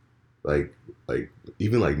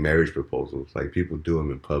even like marriage proposals. Like people do them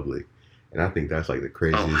in public. And I think that's like the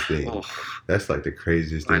craziest thing. Oh. That's like the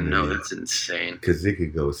craziest thing. I know, that's insane. Because it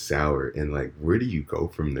could go sour. And like, where do you go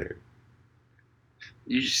from there?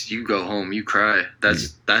 You go home, you cry.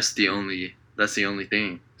 That's the only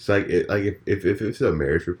thing. It's like if it's a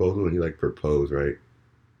marriage proposal and you like propose, right?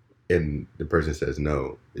 And the person says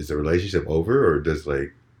no, is the relationship over or does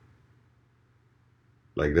like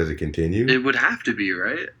Like, does it continue? It would have to be,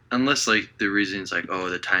 right? Unless like the reason's like, oh,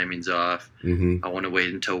 the timing's off. Mm-hmm. I want to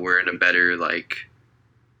wait until we're in a better like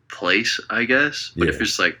place, I guess. But Yeah. if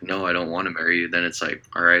it's like, no, I don't want to marry you, then it's like,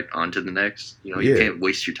 all right, on to the next. You Yeah. can't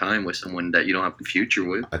waste your time with someone that you don't have a future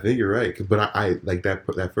with. I think you're right, but I like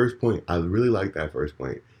that first point. I really like that first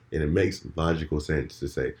point, and it makes logical sense to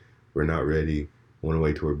say we're not ready. I want to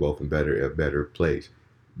wait till we're both in a better place.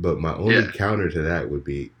 But my only counter to that would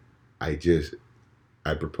be, I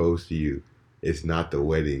propose to you. It's not the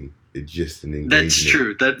wedding. It's just an engagement. That's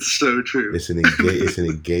true. That's so true. It's an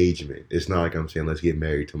engagement. It's not like I'm saying let's get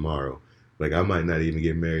married tomorrow. Like I might not even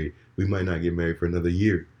get married. We might not get married for another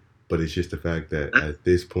year. But it's just the fact that at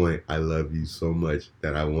this point, I love you so much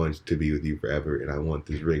that I want to be with you forever, and I want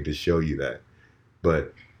this ring to show you that.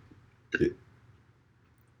 But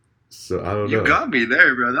so I don't know. You got me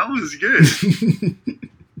there, bro. That was good.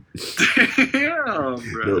 Damn,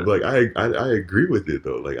 bro. No, like I agree with it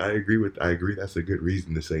though. Like I agree that's a good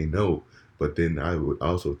reason to say no. But then I would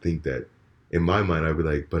also think that in my mind I'd be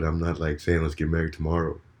like, but I'm not like saying let's get married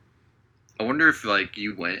tomorrow. I wonder if like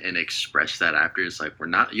you went and expressed that after. It's like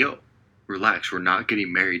relax. We're not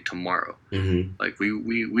getting married tomorrow. Mm-hmm. Like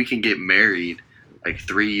we can get married like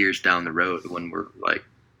 3 years down the road when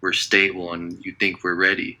we're stable and you think we're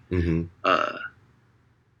ready. Mm-hmm.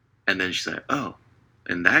 And then she's like, oh,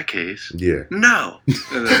 in that case, yeah, no,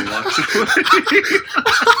 and then walks away.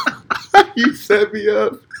 You set me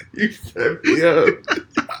up. You set me up.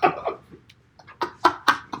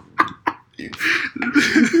 You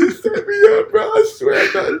set me up, bro. I swear, I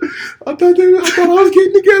thought I was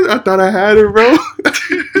getting together. I thought I had it, bro.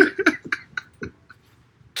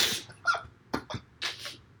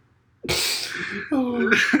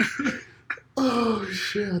 Oh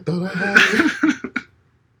shit! I thought I had it.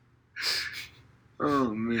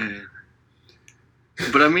 Oh man.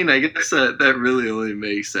 But I mean, I guess that really only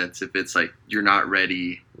makes sense if it's like you're not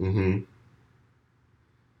ready. Mm-hmm.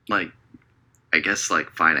 Like, I guess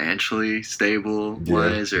like financially stable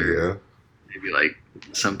wise, or maybe like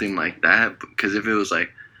something like that. Because if it was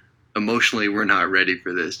like emotionally we're not ready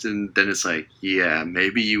for this, and then it's like, yeah,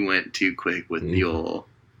 maybe you went too quick with the old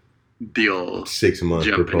 6 month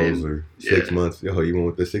proposer. 6 months. Oh, you went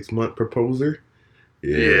with the 6 month proposer?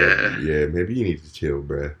 Yeah. Maybe you need to chill,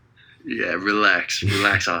 bruh. Yeah, relax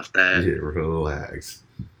off that. Yeah, relax.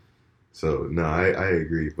 So no, I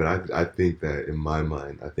agree, but I think that in my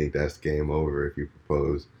mind, I think that's game over if you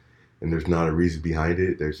propose, and there's not a reason behind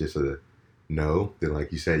it. There's just a no. Then,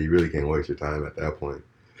 like you said, you really can't waste your time at that point.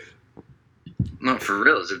 Not for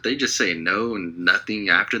reals. If they just say no and nothing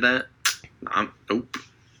after that, I'm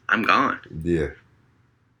gone. Yeah.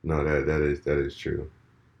 No, that is true.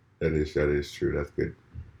 That is true. That's good.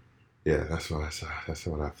 Yeah, that's what I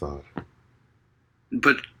thought.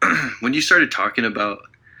 But when you started talking about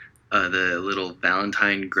the little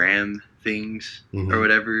Valentine Graham things or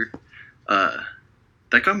whatever,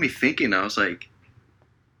 that got me thinking. I was like,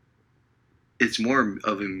 it's more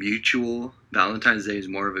of a mutual. Valentine's Day is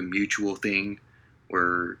more of a mutual thing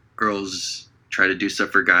where girls try to do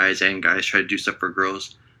stuff for guys and guys try to do stuff for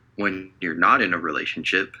girls when you're not in a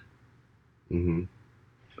relationship. Mm-hmm.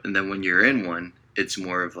 And then when you're in one, it's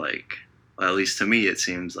more of like, well, at least to me, it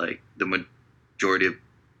seems like the majority of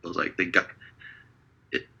girls, like they got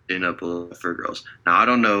it in up for girls. Now, I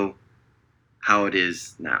don't know how it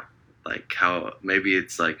is now. Like how maybe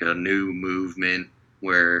it's like a new movement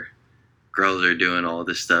where girls are doing all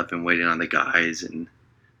this stuff and waiting on the guys and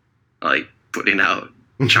like putting out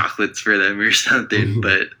chocolates for them or something.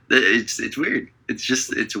 But it's weird.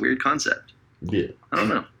 It's a weird concept. Yeah. I don't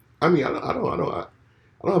know. I mean, I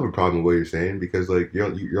don't have a problem with what you're saying because like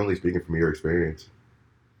you're only speaking from your experience.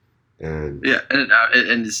 And yeah,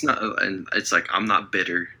 and it's not, and it's like I'm not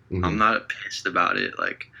bitter. Mm-hmm. I'm not pissed about it.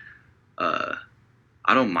 Like, I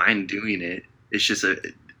don't mind doing it. It's just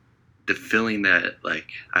the feeling that like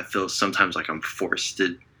I feel sometimes like I'm forced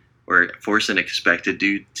and expected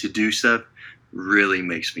to do stuff really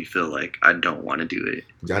makes me feel like I don't want to do it.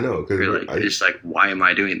 I know, because it's like, why am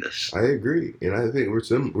I doing this? I agree, and I think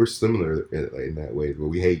we're similar in that way, where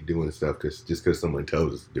we hate doing stuff because someone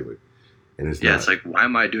tells us to do it, and it's not. It's like, why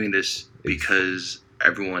am I doing this? Because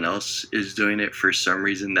everyone else is doing it for some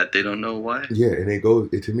reason that they don't know why. Yeah, and it goes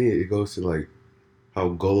to like how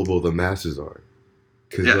gullible the masses are,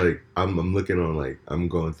 because like I'm looking on like I'm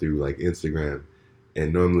going through like Instagram.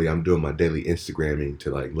 And normally I'm doing my daily Instagramming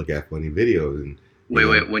to like look at funny videos and.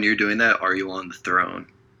 Wait! When you're doing that, are you on the throne?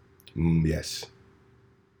 Yes.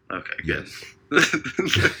 Okay. Good.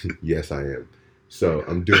 Yes. Yes, I am. So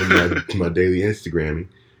I'm doing my daily Instagramming,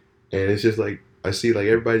 and it's just like I see like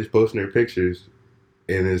everybody's posting their pictures,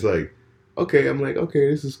 and it's like, okay, I'm like, okay,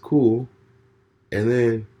 this is cool. And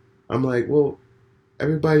then I'm like, well,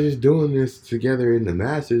 everybody's just doing this together in the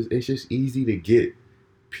masses. It's just easy to get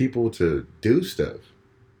people to do stuff.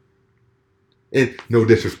 And no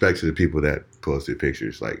disrespect to the people that posted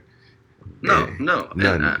pictures, like No, and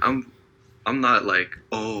none. I'm not like,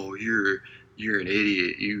 oh, you're an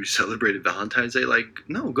idiot. You celebrated Valentine's Day. Like,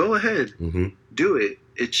 no, go ahead, Hmm. do it.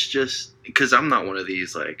 It's just because I'm not one of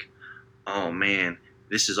these like, oh man,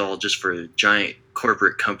 this is all just for giant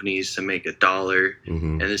corporate companies to make $1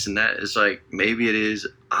 Hmm. and this and that. It's like maybe it is.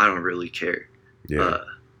 I don't really care. Yeah, Uh,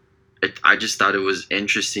 I just thought it was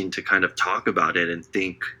interesting to kind of talk about it and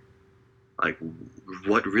think like,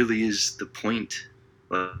 what really is the point?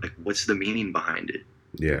 Like, what's the meaning behind it?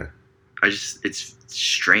 yeah. It's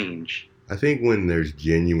strange. I think when there's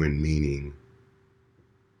genuine meaning,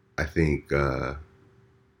 I think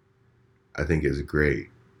it's great.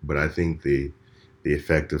 But I think the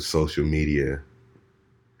effect of social media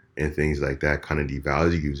and things like that kind of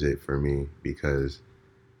devalues it for me because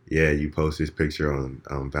yeah, you post this picture on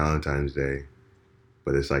Valentine's Day,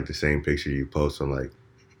 but it's like the same picture you post on like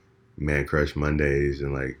Man Crush Mondays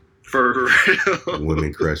and like For real.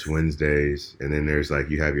 Women Crush Wednesdays, and then there's like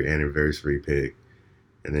you have your anniversary pic,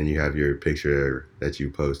 and then you have your picture that you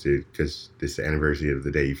posted because it's the anniversary of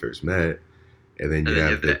the day you first met, and then And you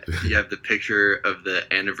then have you have the picture of the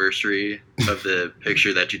anniversary of the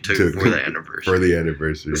picture that you took to- for the anniversary. for the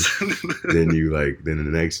anniversary. Then the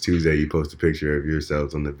next Tuesday you post a picture of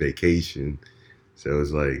yourselves on the vacation. So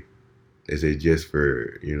it's like, is it just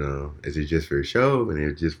for show and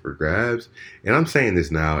it's just for grabs? And I'm saying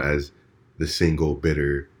this now as the single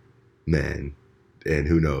bitter man. And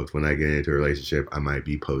who knows, when I get into a relationship, I might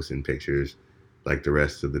be posting pictures like the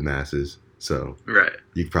rest of the masses. So Right.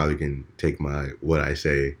 you probably can take what I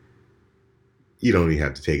say. You don't even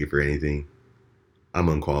have to take it for anything. I'm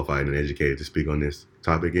unqualified and educated to speak on this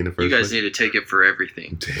topic in the first You guys place. need to take it for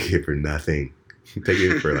everything. Take it for nothing. Take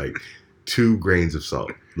it for like 2 grains of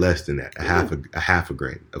salt. Less than that. A half a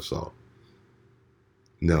grain of salt.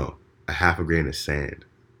 No, a half a grain of sand.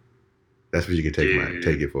 That's what you can Dude.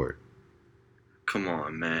 take it for. Come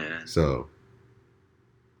on, man. So,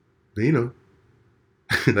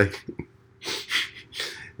 like,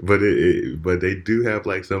 but but they do have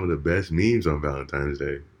like some of the best memes on Valentine's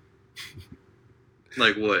Day.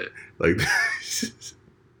 Like what? Like,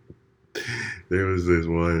 there was this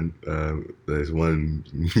one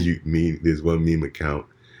meme account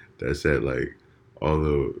that said like all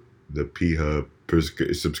the P Hub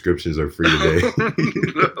subscriptions are free today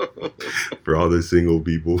No. for all the single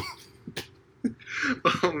people.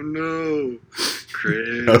 Oh no,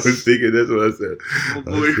 Chris. I was thinking that's what I said.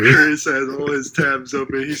 My boy Chris has all his tabs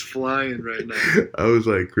open. He's flying right now. I was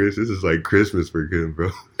like, Chris, this is like Christmas for him, bro.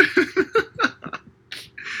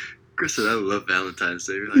 Chris said, I love Valentine's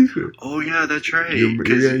Day. You're like, oh yeah, that's right. You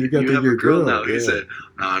got you have your a girl girl, now. He yeah. said,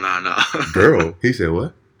 no. Girl. He said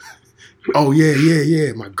what? Oh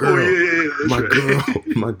yeah, my girl. Oh yeah, that's my right. girl.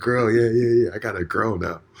 My girl, yeah. I got a girl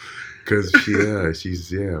now. Cause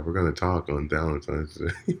we're gonna talk on Valentine's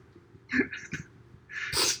Day.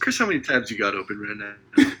 Chris, how many tabs you got open right now?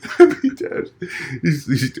 How many times?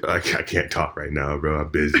 I can't talk right now, bro. I'm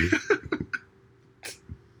busy.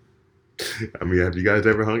 I mean, have you guys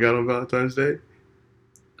ever hung out on Valentine's Day?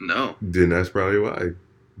 No. Then that's probably why.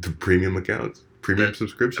 The premium accounts, premium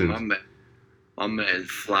subscriptions. My man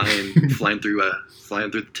flying through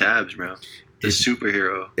the tabs, bro. The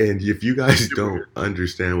superhero. And if you guys don't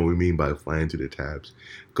understand what we mean by flying through the tabs,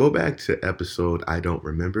 go back to episode I don't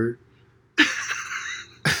remember.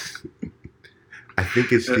 I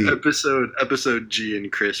think it's the episode G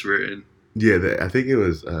and Chris were in. Yeah, I think it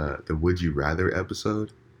was the Would You Rather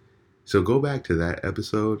episode. So go back to that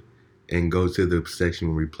episode and go to the section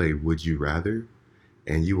where we play Would You Rather,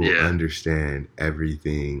 and you will understand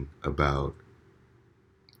everything about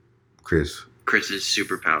Chris's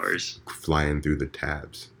superpowers flying through the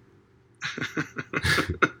tabs.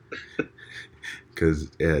 Because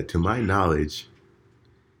to my knowledge,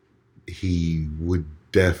 he would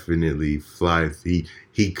definitely fly.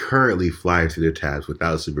 He currently flies through the tabs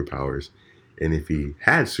without superpowers, and if he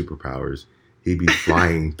had superpowers, he'd be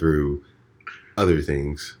flying through other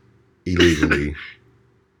things illegally.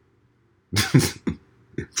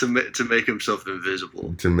 to make himself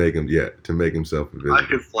invisible. to make himself invisible. I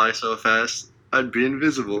could fly so fast, I'd be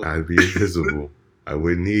invisible. I'd be invisible. I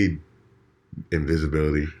wouldn't need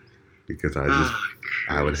invisibility because I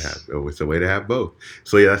would have. It's a way to have both.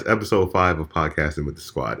 So yeah, that's episode 5 of Podcasting with the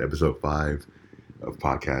Squad. Episode 5 of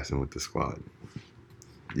Podcasting with the Squad.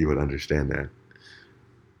 You would understand that.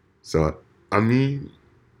 So I mean,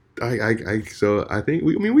 So I think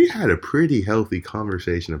we had a pretty healthy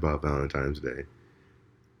conversation about Valentine's Day,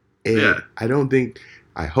 and Yeah.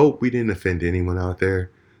 I hope we didn't offend anyone out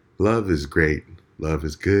there. Love is great. Love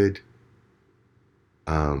is good.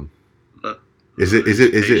 Um, Love, is love it is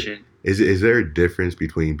it is it patient. is there a difference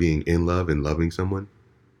between being in love and loving someone?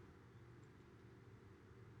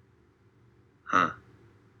 Huh?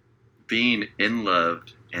 Being in love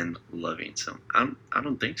and loving someone. I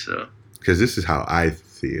don't think so. Because this is how I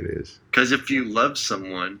see it is. Because if you love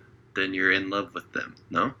someone, then you're in love with them.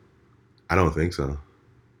 No? I don't think so.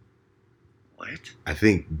 What? I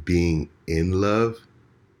think being in love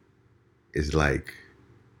is like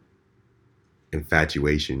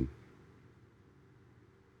infatuation.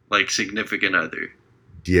 Like significant other.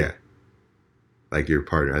 Yeah. Like your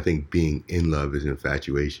partner. I think being in love is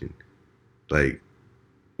infatuation. Like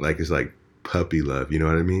it's like puppy love, you know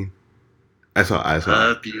what I mean? That's how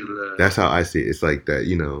Puppy love. that's how I see it. It's like that,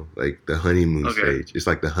 like the honeymoon Okay. stage. It's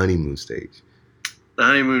like the honeymoon stage. The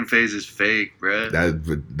honeymoon phase is fake, bruh.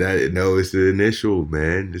 No, it's the initial,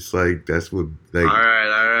 man. It's like that's what like All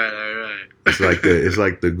right. it's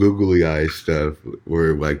like the googly eyes stuff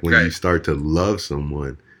where like when you Right. start to love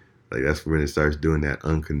someone, like that's when it starts doing that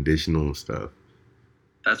unconditional stuff.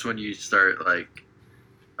 That's when you start like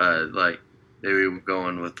maybe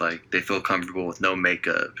going with like they feel comfortable with no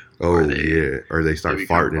makeup. Oh Or they- yeah, or they start they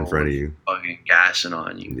become farting in front of you. Fucking gassing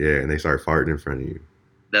on you. Yeah, and they start farting in front of you.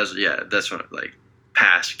 That's when like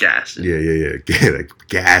past gassing. Yeah, like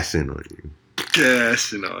gassing on you.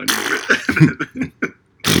 Gassing on you.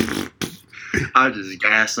 I just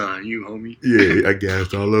gas on you, homie. Yeah, I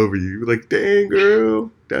gassed all over you. Like, dang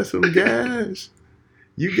girl, that's some gas.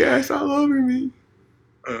 You gas all over me.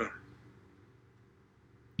 Uh,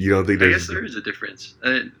 You don't think I there's? guess there is a difference.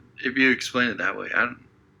 If you explain it that way, I don't.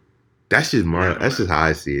 That's just Yeah, that's just how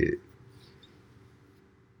I see it.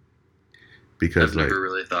 Because I've like, never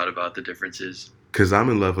really thought about the differences. cause I'm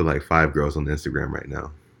in love with like 5 girls on Instagram right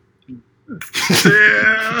now.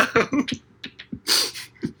 Yeah.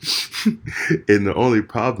 And the only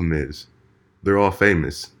problem is they're all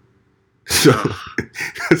famous. So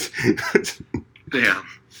Damn.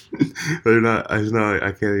 they're not. It's not.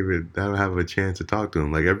 I can't even. I don't have a chance to talk to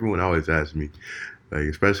them. Like everyone always asks me, like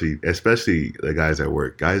especially the guys at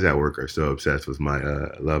work. Guys at work are so obsessed with my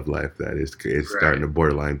love life that it's starting to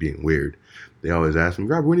borderline being weird. They always ask me,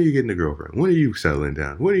 Rob, when are you getting a girlfriend? When are you settling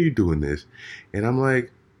down? When are you doing this? And I'm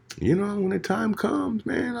like, when the time comes,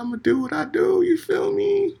 man, I'm gonna do what I do. You feel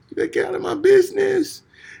me? You get out of my business.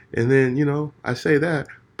 And then I say that.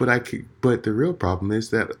 But the real problem is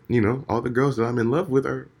that all the girls that I'm in love with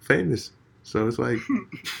are famous, so it's like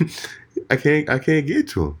I can't get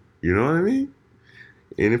to them. You know what I mean?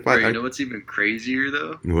 And if You know what's even crazier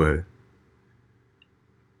though? What?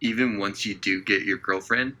 Even once you do get your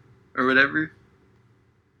girlfriend or whatever,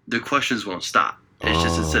 the questions won't stop. It's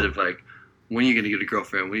just instead of like, when are you gonna get a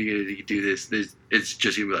girlfriend? When are you gonna do this? It's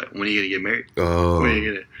just gonna be like, when are you gonna get married? Oh. When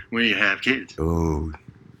are you gonna have kids? Oh.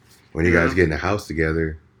 When you guys get in a house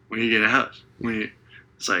together. When you get a house,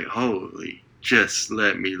 it's like, holy, just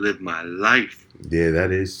let me live my life. Yeah,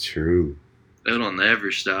 that is true. It'll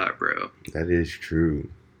never stop, bro. That is true.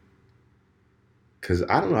 Cause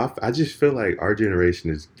I don't know. I just feel like our generation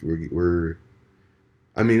is we're.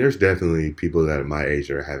 I mean, there's definitely people that at my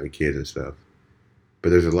age are having kids and stuff, but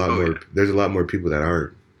there's a lot more. Yeah. There's a lot more people that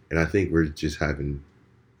aren't, and I think we're just having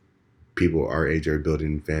people our age are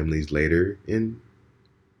building families later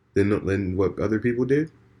than what other people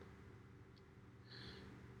did.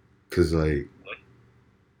 Cause like, What?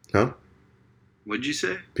 Huh? What'd you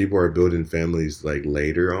say? People are building families like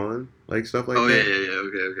later on, like stuff like Oh that.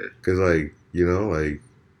 yeah. Okay. Cause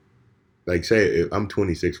like say if I'm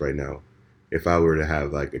 26 right now, if I were to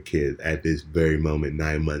have like a kid at this very moment,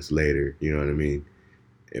 9 months later, you know what I mean?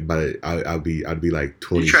 But I'd be like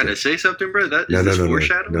 26. You trying to say something, bro? That is this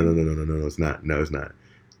foreshadowing? No, it's not. No, it's not.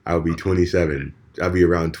 I'll be 27. I'll be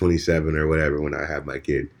around 27 or whatever when I have my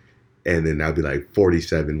kid. And then I'll be like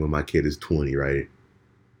 47 when my kid is 20, right?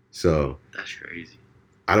 So That's crazy.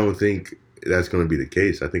 I don't think that's going to be the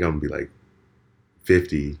case. I think I'm going to be like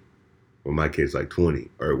 50 when my kid's like 20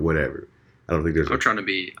 or whatever. I don't think there's I'm trying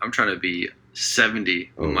to be 70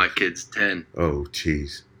 when my kid's 10. Oh,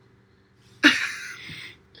 jeez.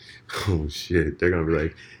 Oh, shit. They're going to be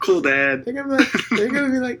like, Cool, Dad. they're gonna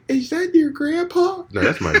be like, is that your grandpa? No,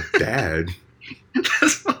 that's my dad.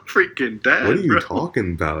 That's my freaking dad. What are you bro.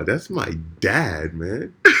 talking about? That's my dad,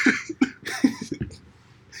 man.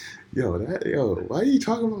 Yo, why are you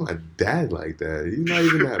talking about my dad like that? He's not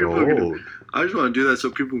even that People are gonna- old. I just want to do that so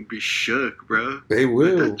people will be shook, bro. They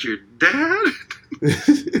will. That's your dad?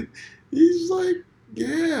 He's like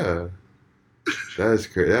Yeah, that's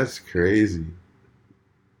crazy.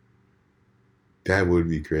 That would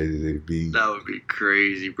be crazy to be. That would be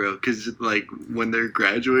crazy, bro. Because, like, when they're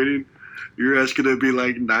graduating, your ass gonna be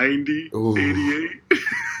like 90, Ooh, 88.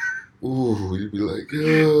 ooh, you'd be like,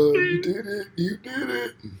 oh, you did it, you did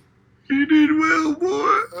it. You did well,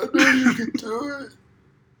 I boy. know you can do it.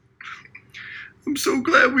 I'm so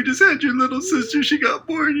glad we just had your little sister. She got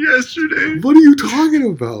born yesterday. What are you talking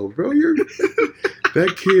about, bro? You're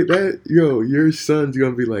that kid. Your son's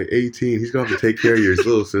gonna be like 18. He's gonna have to take care of your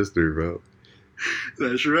little sister, bro.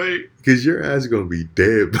 That's right. Because your ass is gonna be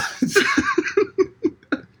dead.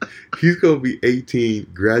 He's gonna be 18,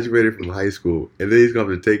 graduated from high school, and then he's gonna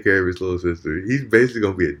have to take care of his little sister. He's basically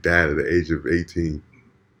gonna be a dad at the age of 18.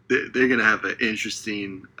 They're gonna have an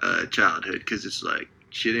interesting childhood because it's like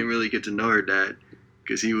she didn't really get to know her dad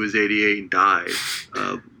because he was 88 and died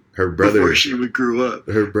Her brother, before she would grew up.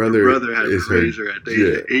 her brother, Her brother had is to raise her at the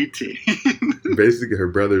age of 18. basically, her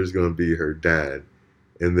brother is gonna be her dad,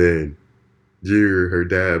 and then you're her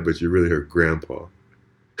dad, but you're really her grandpa,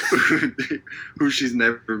 Who she's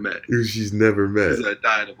never met. who she's never met. Because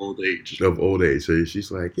died of old age. Of old age. So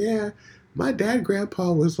she's like, yeah, my dad,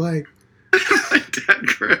 grandpa was like, My dad,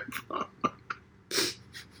 grandpa.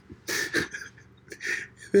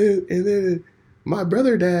 and then my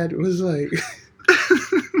brother, dad was like,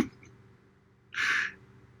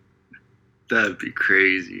 That'd be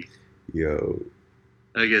crazy. yo,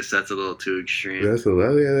 I guess that's a little too extreme. that's a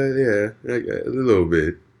lot. Yeah, a little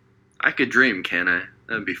bit. I could dream, can I?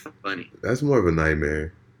 That'd be funny. That's more of a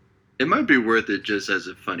nightmare. It might be worth it just as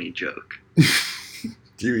a funny joke.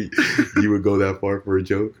 you would go that far for a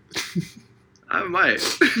joke? I might.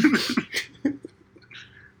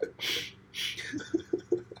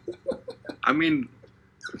 I mean,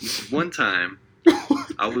 one time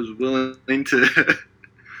I was willing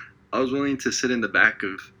to sit in the back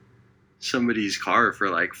of somebody's car for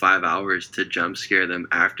like 5 hours to jump scare them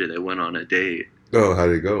after they went on a date. Oh, how'd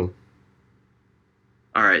it go?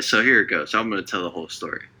 All right, so here it goes. I'm going to tell the whole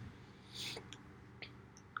story.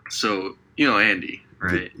 So, you know Andy,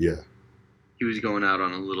 right? Yeah. He was going out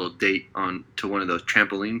on a little date to one of those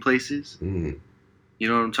trampoline places. Mm. You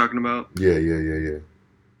know what I'm talking about? Yeah.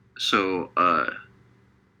 So,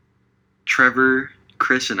 Trevor,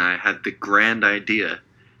 Chris, and I had the grand idea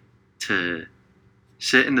to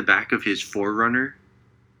sit in the back of his 4Runner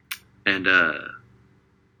and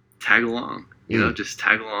tag along. You know, just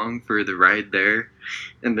tag along for the ride there.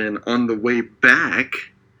 And then on the way back,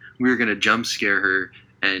 we were going to jump scare her,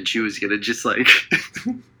 and she was going to just like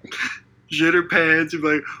shit her pants and be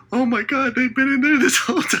like, oh my God, they've been in there this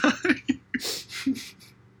whole time.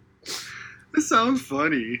 It sounds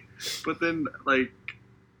funny. But then, like,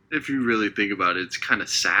 if you really think about it, it's kind of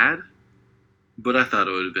sad. But I thought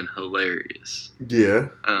it would have been hilarious. Yeah.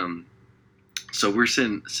 So we're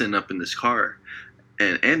sitting up in this car.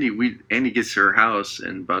 And Andy gets to her house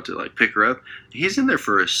and about to like pick her up. He's in there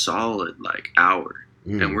for a solid like hour,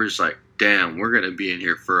 and we're just like, damn, we're gonna be in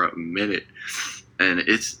here for a minute. And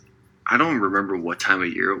I don't remember what time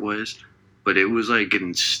of year it was, but it was like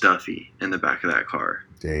getting stuffy in the back of that car.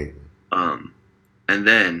 Dang. And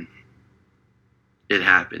then it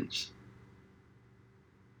happens.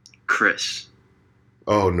 Chris.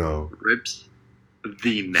 Oh no. Rips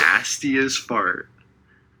the nastiest fart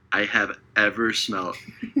I have ever smelled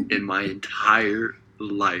in my entire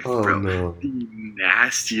life, Oh bro. no. The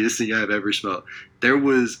nastiest thing I've ever smelled.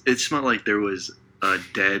 It smelled like there was a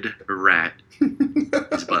dead rat in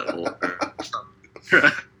his butthole.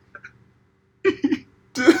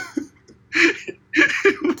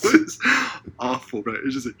 It was awful, bro. It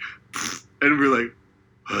was just like, and we're like,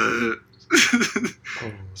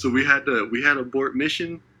 So we had to abort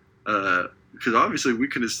mission, because obviously we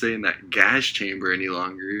couldn't stay in that gas chamber any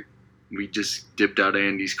longer. We just dipped out of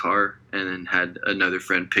Andy's car and then had another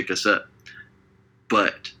friend pick us up.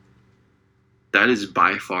 But that is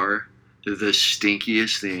by far the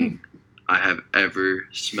stinkiest thing I have ever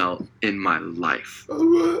smelled in my life.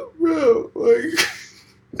 Oh, bro, like,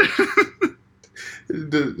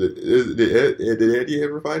 did Andy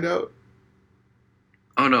ever find out?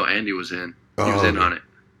 Oh no, Andy was in. He was in on it.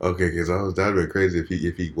 Okay, because that'd been crazy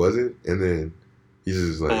if he wasn't, and then he's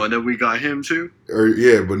just like, oh, and then we got him too. Or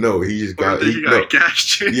yeah, but no, he just got he got a gas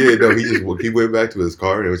chamber. Yeah, no, he went back to his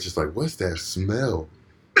car and it was just like, what's that smell?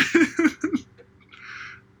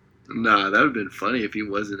 Nah, that would have been funny if he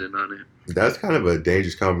wasn't in on it. That's kind of a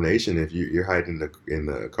dangerous combination if you're hiding in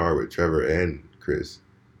the car with Trevor and Chris.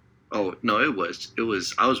 Oh no, it was.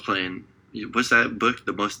 I was playing. What's that book?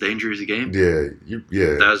 The Most Dangerous Game. Yeah,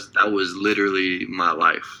 That was literally my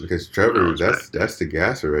life. Because Trevor, that's the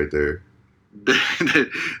gasser right there.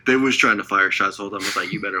 They was trying to fire shots the whole time. I was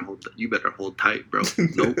like, you better hold tight, bro.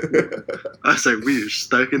 Nope. I was like, we are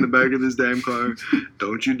stuck in the back of this damn car.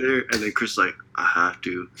 Don't you dare. And then Chris like, I have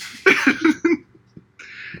to.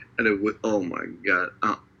 And it would, oh my God.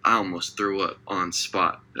 I almost threw up on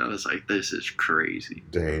spot. I was like, this is crazy.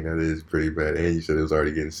 Dang, that is pretty bad. And you said it was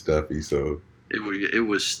already getting stuffy, so. It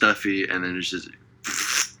was stuffy, and then it's just,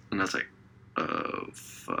 and I was like, oh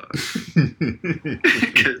fuck.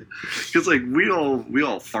 Because like we all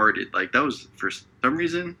farted. Like that was, for some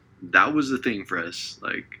reason, that was the thing for us.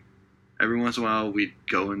 Like every once in a while we'd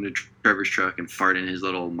go into Trevor's truck and fart in his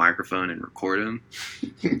little microphone and record him.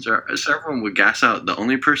 So everyone would gas out. The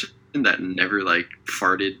only person that never like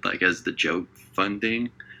farted like as the joke fun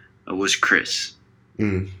thing was Chris.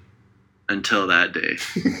 Until that day.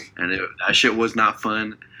 And that shit was not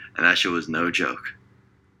fun, and that shit was no joke.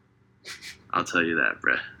 I'll tell you that,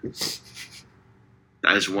 bruh.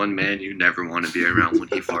 That is one man you never want to be around when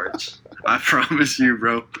he farts. I promise you,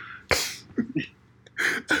 bro.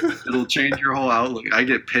 It'll change your whole outlook. I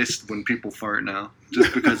get pissed when people fart now,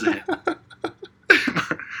 just because of him.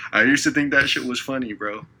 I used to think that shit was funny,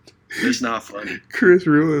 bro. It's not funny. Chris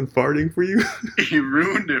ruined farting for you? He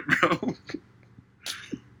ruined it, bro.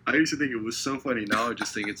 I used to think it was so funny. Now I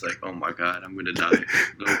just think it's like, oh my God, I'm gonna die.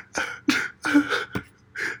 Nope.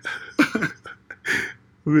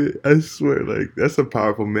 I swear, like, that's a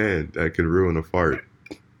powerful man that could ruin a fart.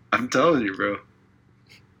 I'm telling you, bro.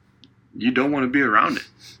 You don't want to be around it.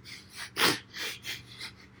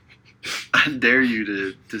 I dare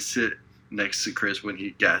you to sit next to Chris when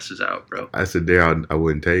he gasses out, bro. That's a dare I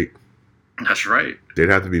wouldn't take. That's right. There'd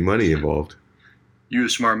have to be money involved. You a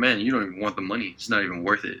smart man. You don't even want the money. It's not even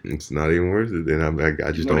worth it. It's not even worth it. Then I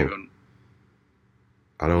just don't.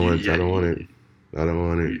 I don't want it. I don't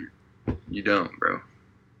want it. You don't, bro.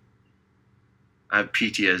 I have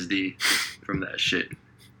PTSD from that shit.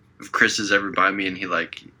 If Chris is ever by me and he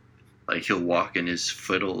like he'll walk and his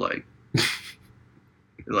foot will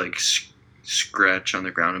like scratch on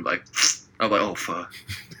the ground and be like, I'm like, oh fuck.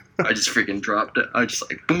 I just freaking dropped it. I just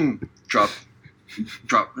like boom, drop,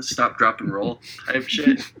 stop, drop, and roll type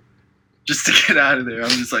shit. Just to get out of there. I'm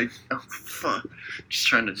just like, oh fuck. Just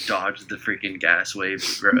trying to dodge the freaking gas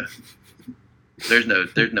waves, bro. There's no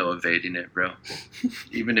evading it, bro.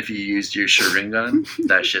 Even if you used your Sharingan,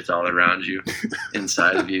 that shit's all around you,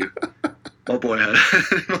 inside of you. My boy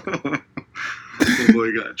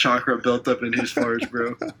got chakra built up in his farts,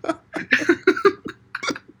 bro.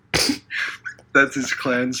 That's his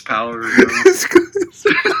clan's power, bro.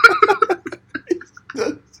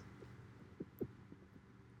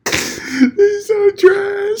 He's so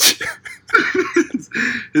trash.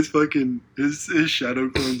 His shadow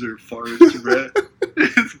clones are farts, bro.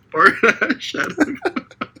 His fart shadow clones.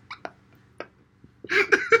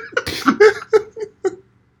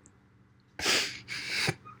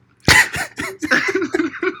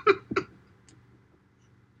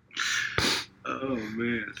 Oh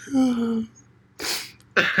man.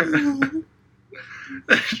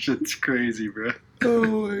 That shit's crazy, bro.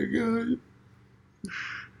 Oh my god.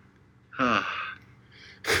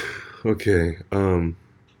 Okay. To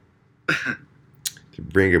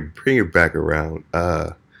bring it back around.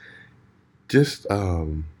 And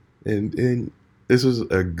this was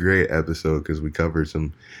a great episode because we covered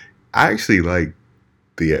some. I actually like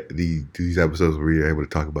these episodes where we are able to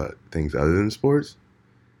talk about things other than sports.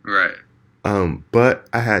 Right. But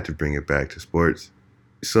I had to bring it back to sports.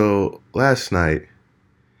 So last night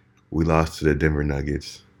we lost to the Denver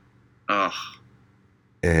Nuggets. Ugh.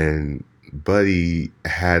 And Buddy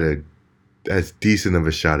had as decent of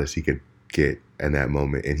a shot as he could get in that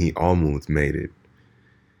moment, and he almost made it.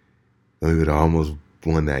 We would have almost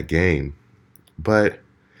won that game. But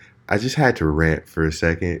I just had to rant for a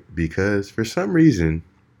second because for some reason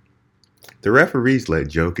the referees let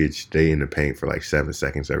Jokic stay in the paint for like 7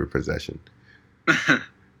 seconds every possession.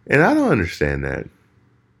 And I don't understand that.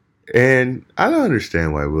 And I don't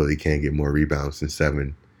understand why Willie can't get more rebounds than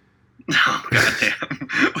 7. Oh, goddamn.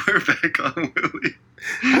 We're back on Willie.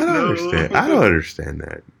 I don't understand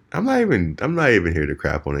that. I'm not even here to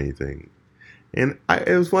crap on anything. And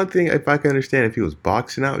it was one thing if I could understand if he was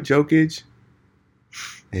boxing out Jokic,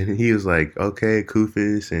 and he was like, okay,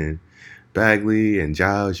 Kufis and Bagley and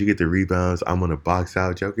Giles, you get the rebounds. I'm gonna box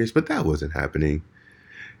out Jokic, but that wasn't happening.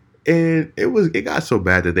 And it got so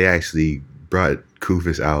bad that they actually brought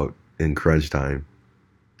Kufis out in crunch time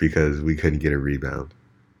because we couldn't get a rebound.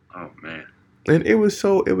 Oh man. And it was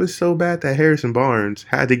so bad that Harrison Barnes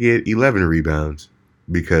had to get 11 rebounds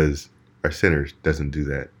because our center doesn't do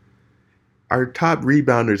that. Our top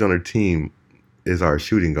rebounders on our team is our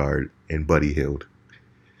shooting guard and Buddy Hield.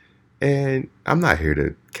 And I'm not here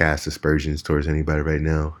to cast aspersions towards anybody right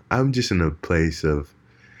now. I'm just in a place of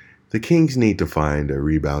the Kings need to find a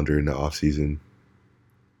rebounder in the offseason.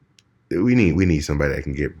 We need somebody that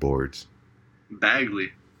can get boards.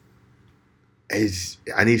 Bagley.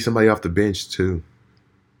 I need somebody off the bench too.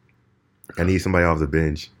 I need somebody off the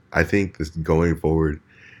bench. I think this going forward,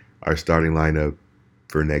 our starting lineup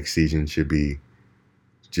for next season should be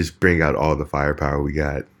just bring out all the firepower we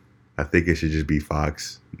got. I think it should just be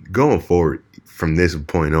Fox. Going forward from this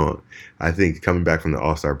point on, I think coming back from the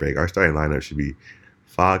All-Star break, our starting lineup should be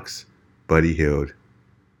Fox, Buddy Hield,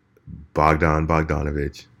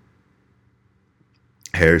 Bogdanovich,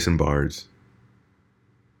 Harrison Barnes,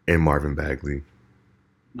 and Marvin Bagley.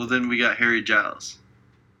 Well, then we got Harry Giles.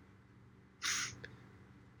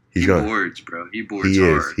 He boards, bro. He boards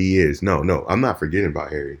hard. He is. No, I'm not forgetting about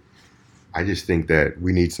Harry. I just think that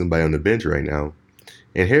we need somebody on the bench right now.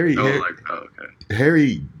 And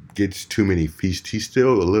Harry gets too many. He's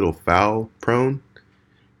still a little foul prone,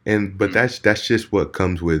 but that's just what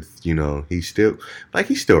comes with, you know. He's still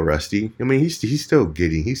rusty. I mean, he's still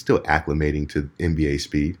acclimating to NBA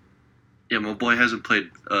speed. Yeah, my boy hasn't played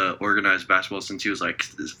organized basketball since he was like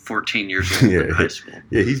 14 years old in high school.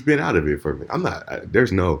 Yeah, he's been out of it for a minute. I'm not.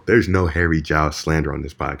 There's no Harry Giles slander on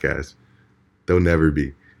this podcast. There'll never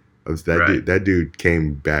be. That dude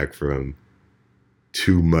came back from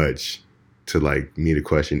too much to like me to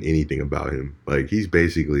question anything about him. Like, he's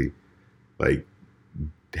basically like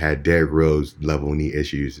had Derrick Rose level knee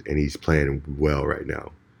issues, and he's playing well right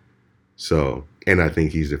now. So, and I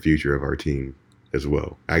think he's the future of our team as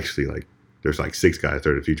well. Actually, like, there's like 6 guys that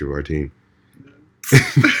are the future of our team.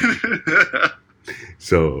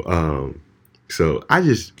 So I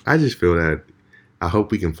just feel that I hope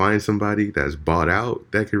we can find somebody that's bought out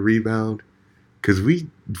that can rebound. Because we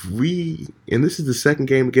and this is the second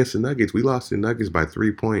game against the Nuggets. We lost the Nuggets by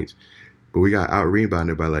 3 points, but we got out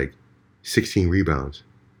rebounded by like 16 rebounds.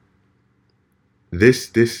 This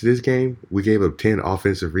game, we gave up 10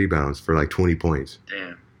 offensive rebounds for like 20 points.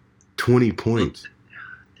 Damn. 20 points.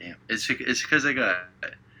 Damn. It's because they got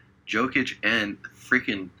Jokic and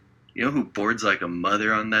freaking, you know who boards like a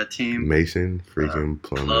mother on that team? Mason freaking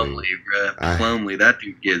Plumlee. Plumlee, bro. Plumlee. That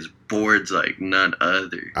dude gets boards like none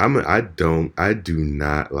other. I do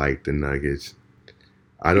not like the Nuggets.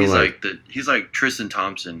 He's like Tristan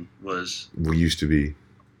Thompson was. We used to be.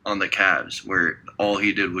 On the Cavs, where all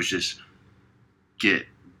he did was just get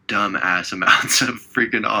dumb ass amounts of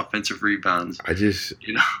freaking offensive rebounds. I just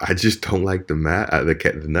don't like the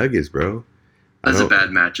Nuggets, bro. That's a bad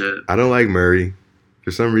matchup. I don't like Murray. For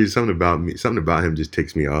some reason, something about him just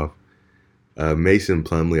ticks me off. Mason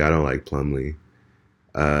Plumlee, I don't like Plumlee.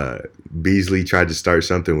 Beasley tried to start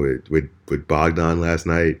something with Bogdan last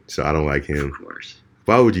night, so I don't like him. Of course.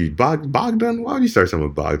 Why would you Bogdan? Why would you start something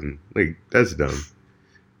with Bogdan? Like, that's dumb.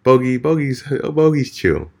 Bogey's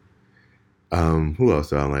chill. Who else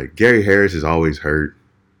do I like? Gary Harris is always hurt.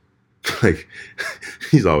 Like,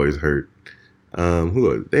 he's always hurt.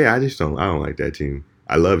 Who else? I don't like that team.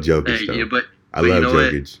 I love Jokic though. Yeah, but I love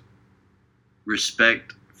Jokic.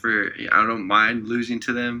 Respect for, I don't mind losing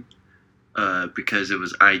to them, because it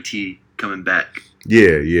was IT coming back.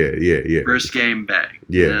 Yeah. First game back.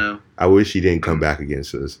 Yeah. You know? I wish he didn't come back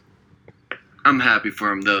against us. I'm happy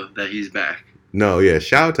for him though that he's back. No, yeah.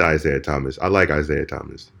 Shout out to Isaiah Thomas. I like Isaiah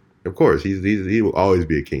Thomas. Of course, he will always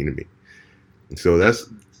be a king to me. So that's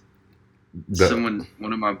one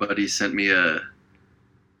of my buddies sent me a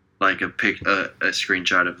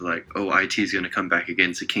screenshot of like, oh, IT's gonna come back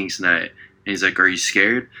against the Kings tonight, and he's like, are you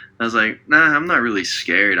scared? I was like, nah, I'm not really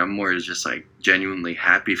scared. I'm more just like genuinely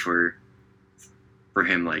happy for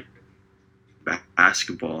him, like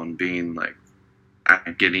basketball and being like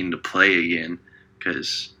getting to play again,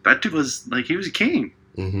 because that dude was like, he was a king.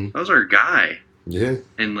 Mm-hmm. That was our guy. Yeah.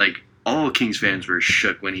 And like all Kings fans were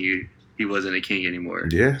shook when he wasn't a king anymore.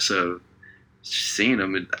 Yeah. So seeing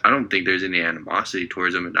him, I don't think there's any animosity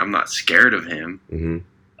towards him, and I'm not scared of him. Mm-hmm.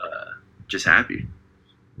 Just happy.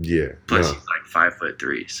 Yeah. Plus, he's like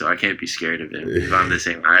 5'3", so I can't be scared of him if I'm the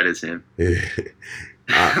same height as him. Yeah.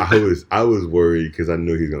 I was worried because I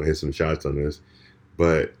knew he was gonna hit some shots on us,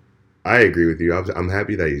 but I agree with you. I'm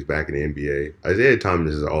happy that he's back in the NBA. Isaiah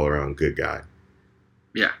Thomas is an all around good guy.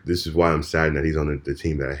 Yeah. This is why I'm sad that he's on the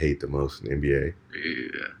team that I hate the most in the NBA.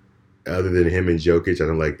 Yeah. Other than him and Jokic, I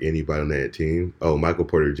don't like anybody on that team. Oh, Michael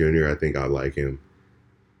Porter Jr., I think I like him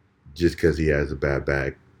just because he has a bad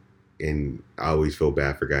back. And I always feel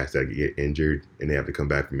bad for guys that get injured and they have to come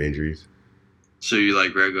back from injuries. So you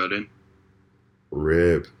like Greg Oden?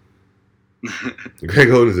 Rip. Greg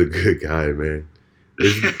Oden's a good guy, man.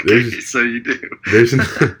 So you do.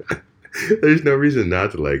 There's no reason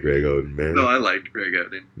not to like Greg Oden, No, man. I liked Greg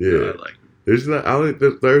Oden. No, Yeah. I liked him. There's not.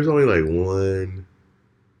 There's only like one.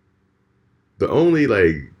 The only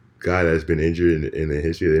like guy that's been injured in the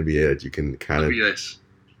history of the NBA that you can kind Let of. me guess.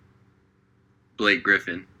 Blake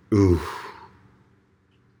Griffin. Ooh.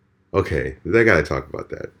 Okay, I gotta talk about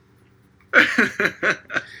that.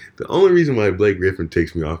 The only reason why Blake Griffin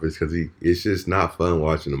takes me off is because it's just not fun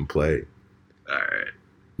watching him play. All right.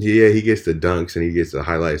 Yeah, he gets the dunks and he gets the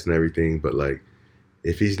highlights and everything, but like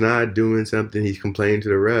if he's not doing something, he's complaining to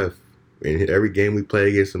the ref. And every game we play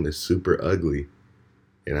against him is super ugly,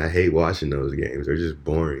 and I hate watching those games. They're just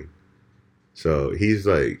boring. So he's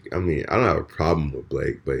like, I mean, I don't have a problem with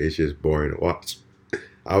Blake, but it's just boring to watch.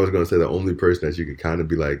 I was gonna say the only person that you could kind of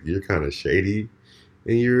be like, you're kind of shady,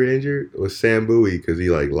 and you were injured was Sam Bowie because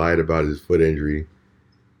he like lied about his foot injury,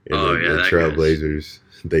 and Oh, the yeah, that Trailblazers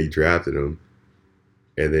they drafted him,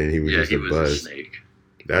 and then he was Yeah, just he a was a buzz. snake.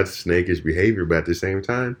 That's snakish behavior, but at the same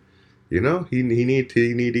time, you know, he need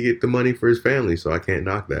to get the money for his family, so I can't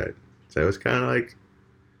knock that. So it's kind of like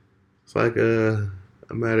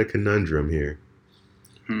I'm at a conundrum here.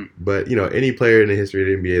 But you know, any player in the history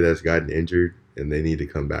of the NBA that's gotten injured and they need to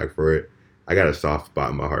come back for it, I got a soft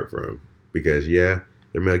spot in my heart for them because yeah,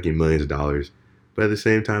 they're making millions of dollars, but at the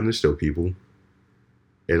same time, they're still people,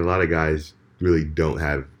 and a lot of guys really don't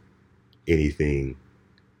have anything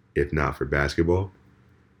if not for basketball.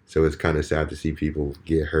 So it's kind of sad to see people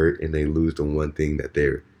get hurt and they lose the one thing that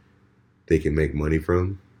they can make money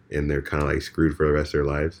from, and they're kind of like screwed for the rest of their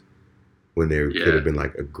lives when they could have been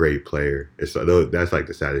like a great player. It's that's like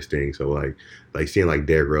the saddest thing. So like seeing like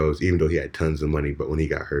Derrick Rose, even though he had tons of money, but when he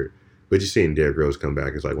got hurt, but just seeing Derrick Rose come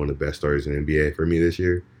back is like one of the best stories in the NBA for me this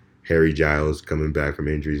year. Harry Giles coming back from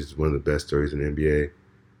injuries is one of the best stories in the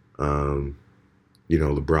NBA. You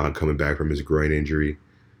know, LeBron coming back from his groin injury.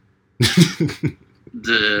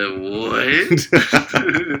 The what?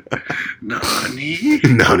 Nani?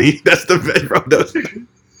 Nani? That's the best, bro.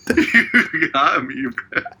 You got me,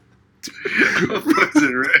 bro. I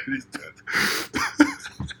wasn't ready.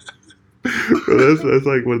 Bro, that's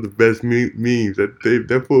like one of the best memes.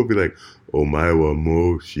 That fool would be like, "Omae wa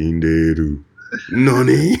mo shinderu."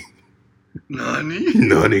 Nani? Nani?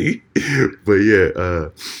 Nani? But yeah,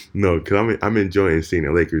 no, because I'm enjoying seeing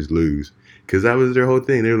the Lakers lose. Because that was their whole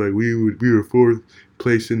thing. They were like, we were fourth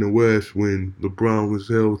place in the West when LeBron was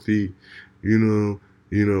healthy. You know.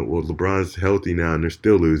 Well, LeBron's healthy now and they're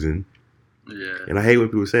still losing. Yeah. And I hate when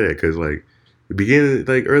people say that because like the beginning,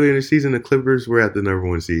 like earlier in the season, the Clippers were at the number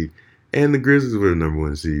one seed, and the Grizzlies were the number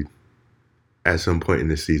one seed at some point in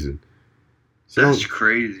this season. So That's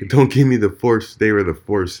crazy. Don't give me the fourth. They were the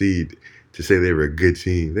fourth seed to say they were a good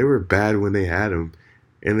team. They were bad when they had them,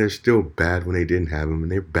 and they're still bad when they didn't have them,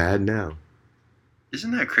 and they're bad now.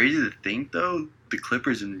 Isn't that crazy to think though? The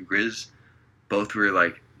Clippers and the Grizz both were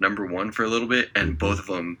like number one for a little bit, and both of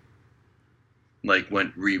them like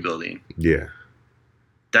went rebuilding. Yeah.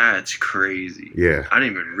 That's crazy. Yeah. I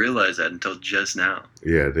didn't even realize that until just now.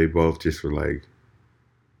 Yeah, they both just were like,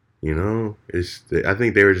 you know, I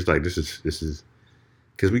think they were just like, this is,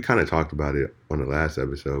 because we kind of talked about it on the last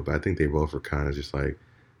episode, but I think they both were kind of just like,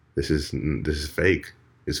 this is fake.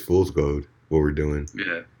 It's fool's gold what we're doing.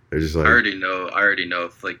 Yeah. They're just like, I already know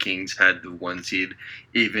if like Kings had the one seed,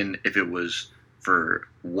 even if it was for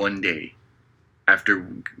one day, after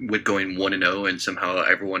with going 1-0 and somehow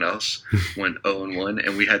everyone else went 0-1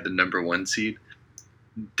 and we had the number one seed,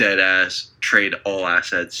 dead ass trade all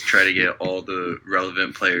assets, try to get all the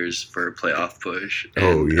relevant players for a playoff push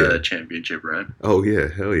and a championship run. Oh yeah,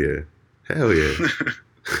 hell yeah, hell yeah,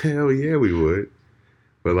 hell yeah, we would.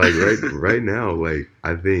 But like right now, like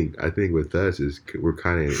I think with us we're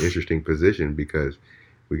kind of in an interesting position because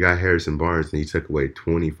we got Harrison Barnes and he took away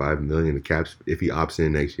 $25 million in caps. If he opts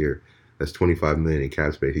in next year, that's $25 million in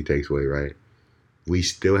cap space he takes away, right? We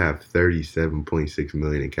still have $37.6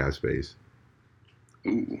 million in cap space.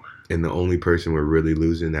 Ooh. And the only person we're really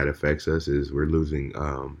losing that affects us is we're losing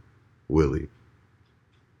Willie.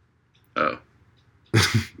 Oh.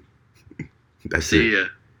 That's See it. ya.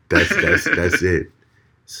 That's it.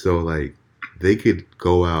 So like they could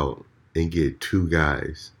go out and get two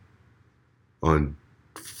guys on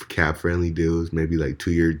cap friendly deals, maybe like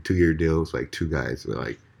two year deals, like two guys with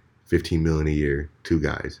like $15 million a year, two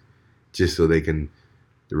guys, just so they can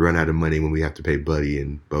run out of money when we have to pay Buddy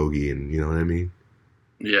and Bogey and you know what I mean?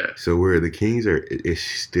 Yeah. So where the Kings is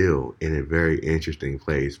still in a very interesting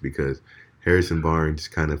place because Harrison Barnes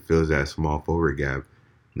kind of fills that small forward gap.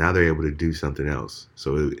 Now they're able to do something else.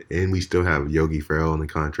 So and we still have Yogi Ferrell on the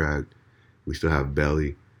contract. We still have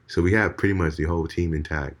Belly. So we have pretty much the whole team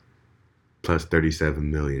intact, plus $37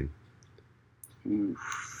 million.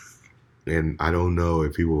 Oof. and I don't know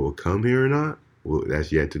if people will come here or not. Well,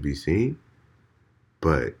 that's yet to be seen.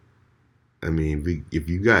 But I mean, if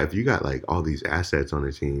you got like all these assets on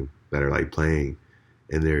the team that are like playing,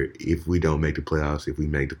 and they're if we don't make the playoffs, if we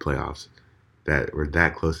make the playoffs, that we're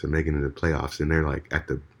that close to making it the playoffs, and they're like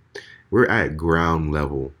we're at ground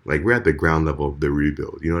level, like we're at the ground level of the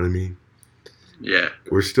rebuild. You know what I mean? Yeah.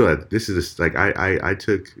 We're still at this is like I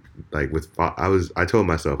took like with I told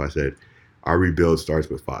myself I said our rebuild starts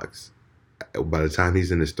with Fox. By the time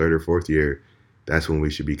he's in his third or fourth year, that's when we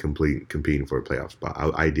should be competing for a playoff spot.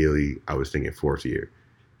 Ideally, I was thinking fourth year.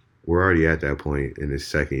 We're already at that point in his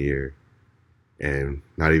second year, and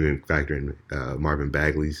not even factoring Marvin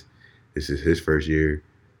Bagley's. This is his first year,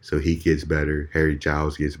 so he gets better. Harry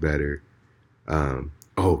Giles gets better.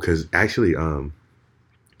 Because actually,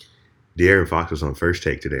 De'Aaron Fox was on First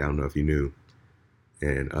Take today. I don't know if you knew,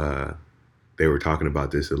 and they were talking about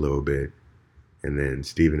this a little bit. And then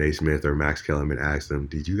Stephen A. Smith or Max Kellerman asked them,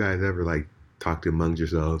 "Did you guys ever like talk amongst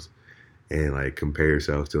yourselves and like compare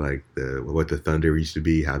yourselves to like what the Thunder used to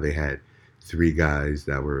be? How they had three guys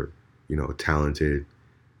that were talented,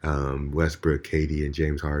 Westbrook, KD, and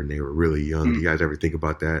James Harden. They were really young. Do you guys ever think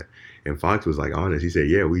about that?" And Fox was like honest. He said,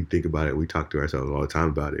 "Yeah, we think about it. We talk to ourselves all the time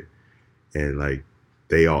about it." And like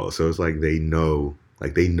so it's like they know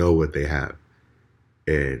what they have.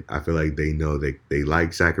 And I feel like they know they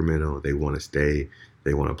like Sacramento. They want to stay.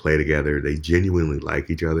 They want to play together. They genuinely like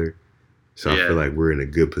each other. So Yeah. I feel like we're in a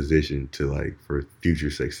good position to like for future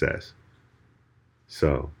success.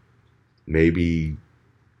 So maybe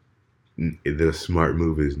the smart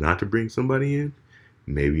move is not to bring somebody in.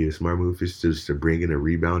 Maybe the smart move is just to bring in a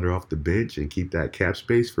rebounder off the bench and keep that cap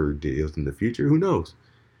space for deals in the future. Who knows?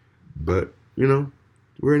 But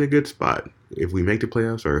we're in a good spot if we make the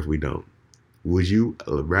playoffs or if we don't. Would you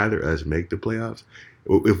rather us make the playoffs?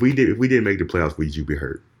 If we didn't make the playoffs, would you be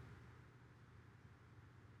hurt?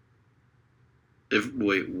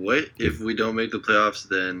 What? If we don't make the playoffs,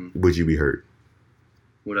 then Would you be hurt?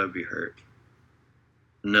 would I be hurt?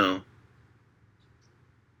 No.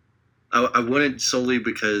 I wouldn't solely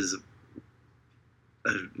because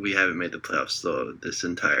we haven't made the playoffs though this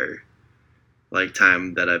entire like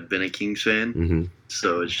time that I've been a Kings fan. Mm-hmm.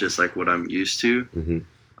 So it's just like what I'm used to. Mm-hmm.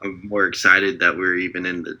 I'm more excited that we're even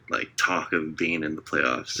in the like talk of being in the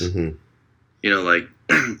playoffs. Mm-hmm. Like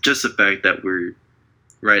just the fact that we're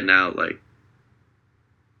right now like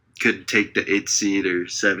could take the 8th seed or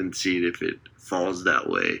 7th seed if it falls that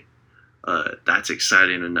way. That's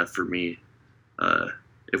exciting enough for me.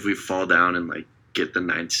 If we fall down and like get the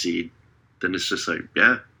 9th seed, then it's just like,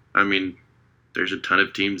 yeah. I mean, there's a ton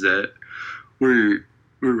of teams that we're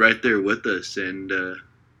right there with us, and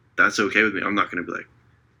that's okay with me. I'm not gonna be like,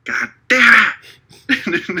 God damn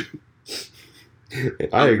it.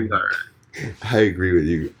 I agree with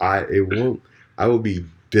you. I will be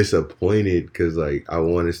disappointed because like I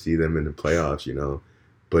want to see them in the playoffs,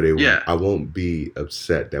 but I won't be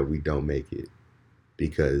upset that we don't make it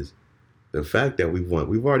because the fact that we've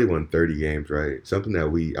already won 30 games, right? Something that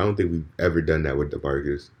I don't think we've ever done that with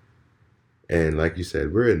DeMarcus. And like you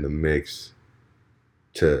said, we're in the mix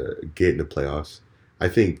to get in the playoffs. I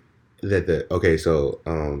think that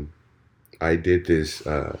I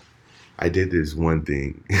did this one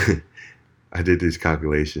thing. I did this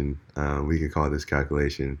calculation. We could call this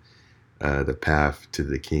calculation the path to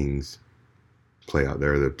the Kings playoff.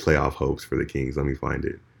 There are the playoff hopes for the Kings. Let me find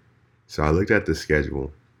it. So I looked at the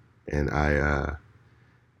schedule, and I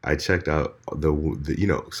checked out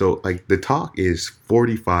so like the talk is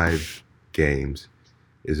 45 games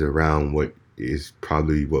is around what is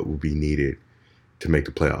probably what will be needed to make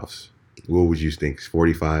the playoffs. What would you think?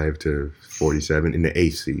 45 to 47 in the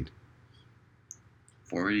 8th seed.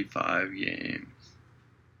 45 games.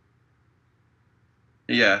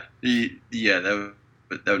 Yeah, that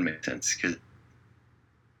would make sense. Cause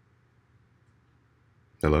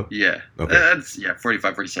Hello? Yeah. Okay. That's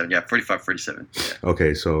 45, 47. Yeah, 45, 47. Yeah.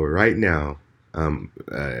 Okay, so right now,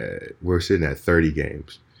 we're sitting at 30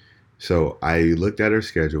 games. So I looked at our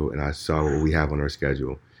schedule and I saw what we have on our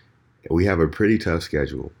schedule. We have a pretty tough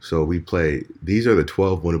schedule. So these are the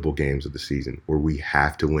 12 winnable games of the season where we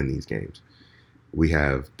have to win these games. We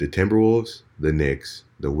have the Timberwolves, the Knicks,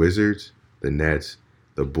 the Wizards, the Nets,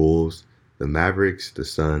 the Bulls, the Mavericks, the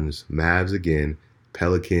Suns, Mavs again,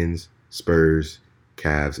 Pelicans, Spurs,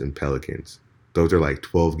 Cavs, and Pelicans. Those are like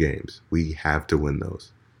 12 games. We have to win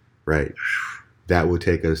those, right? That will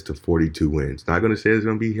take us to 42 wins. Not going to say it's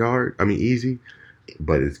going to be easy,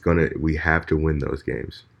 but we have to win those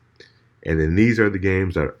games. And then these are the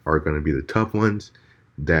games that are going to be the tough ones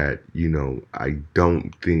that,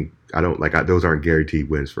 those aren't guaranteed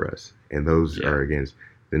wins for us. And those are against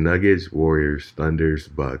The Nuggets, Warriors, Thunders,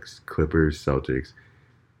 Bucks, Clippers, Celtics,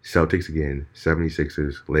 Celtics again,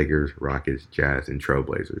 76ers, Lakers, Rockets, Jazz, and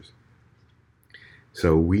Trailblazers.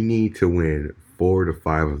 So we need to win 4 to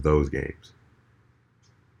 5 of those games.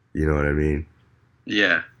 You know what I mean?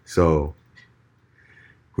 Yeah. So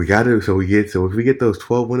we got to. So if we get those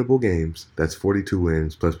 12 winnable games, that's 42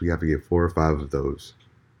 wins. Plus we have to get 4 or 5 of those.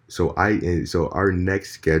 So our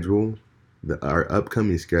next schedule, our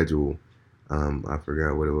upcoming schedule. I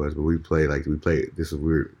forgot what it was, but we played. This is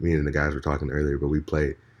me and the guys were talking earlier, but we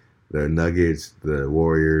played the Nuggets, the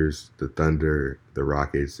Warriors, the Thunder, the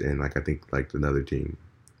Rockets, and I think another team.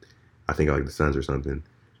 I think like the Suns or something.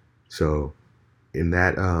 So in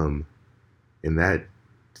that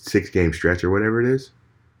 6 game stretch or whatever it is,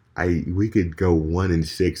 we could go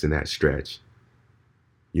 1-6 in that stretch.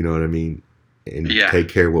 You know what I mean? And take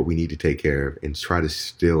care of what we need to take care of, and try to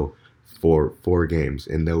steal four games.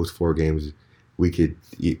 In those 4 games, we could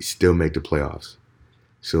still make the playoffs.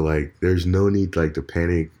 So like, there's no need to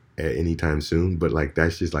panic at any time soon. But like,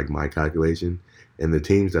 that's just like my calculation. And the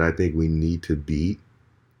teams that I think we need to beat.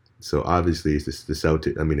 So obviously it's the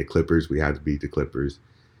Celtics. I mean the Clippers. We have to beat the Clippers,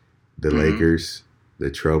 the Lakers, the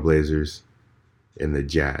Trailblazers, and the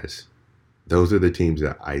Jazz. Those are the teams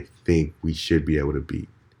that I think we should be able to beat.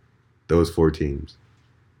 Those 4 teams.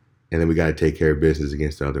 And then we got to take care of business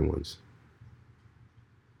against the other ones.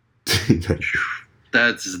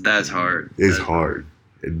 That's hard. It's hard.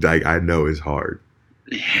 Like, I know it's hard.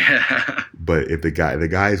 Yeah. But if the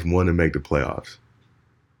guys want to make the playoffs,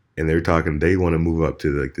 and they want to move up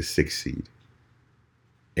to the 6th seed.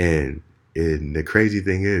 And the crazy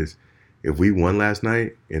thing is, if we won last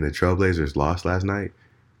night and the Trailblazers lost last night,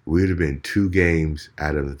 we would have been 2 games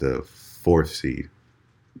out of the 4th seed.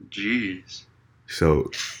 Jeez.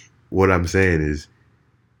 So what I'm saying is,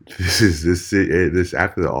 this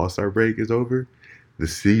after the All-Star break is over, the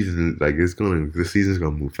season's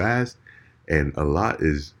gonna move fast, and a lot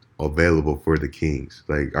is available for the Kings.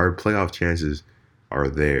 Like, our playoff chances are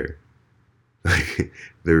there. Like,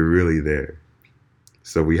 they're really there.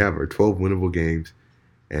 So we have our 12 winnable games,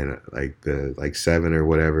 and the 7 or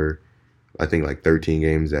whatever, I think 13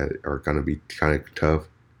 games that are gonna be kind of tough.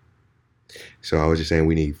 So I was just saying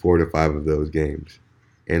we need 4 to 5 of those games.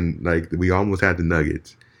 And we almost had the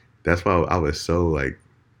Nuggets. That's why I was so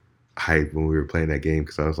hyped when we were playing that game,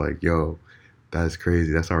 because I was like, yo, that's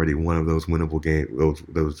crazy. That's already one of those winnable games,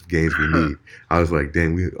 those games we need. I was like,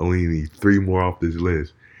 damn, we only need 3 more off this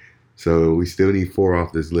list. So we still need 4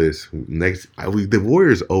 off this list. The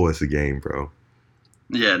Warriors owe us a game, bro.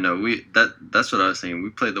 Yeah, no, that's what I was saying.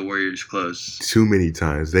 We played the Warriors close too many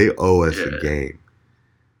times. They owe us a game.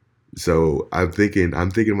 So I'm thinking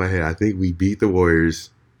in my head, I think we beat the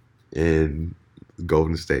Warriors in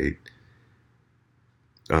Golden State.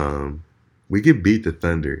 We could beat the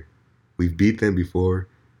Thunder. We've beat them before.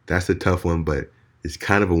 That's a tough one, but it's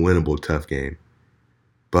kind of a winnable tough game.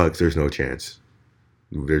 Bucks, there's no chance.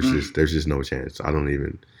 There's just no chance.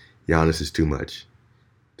 Giannis is too much.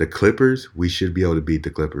 The Clippers, we should be able to beat the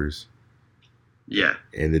Clippers. Yeah.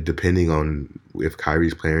 And depending on if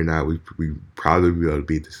Kyrie's playing or not, we probably be able to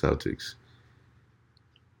beat the Celtics.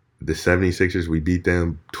 The 76ers, we beat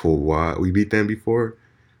them before,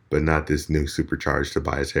 but not this new supercharged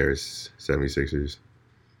Tobias Harris 76ers.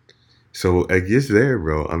 So it's there,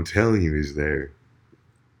 bro. I'm telling you, it's there.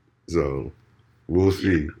 So we'll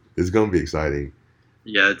see. It's gonna be exciting.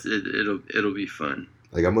 Yeah, it'll be fun.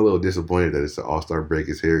 I'm a little disappointed that it's the All-Star break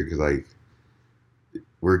is here, because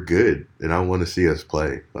we're good, and I want to see us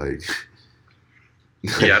play.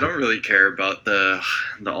 Yeah, I don't really care about the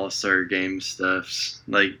All-Star game stuff.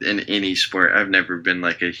 In any sport, I've never been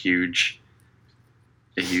a huge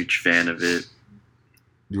fan of it.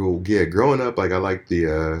 Well, yeah, growing up, I like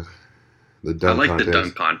the dunk I like contest. the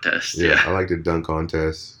dunk contest. Yeah, I like the dunk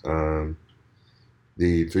contest.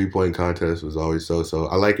 The 3-point contest was always so.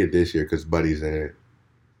 I like it this year because Buddy's in it.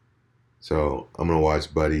 So I'm gonna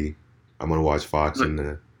watch Buddy. I'm gonna watch Fox in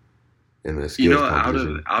the skills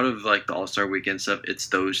competition. out of the All-Star weekend stuff, it's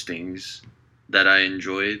those things that I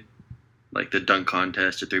enjoyed, like the dunk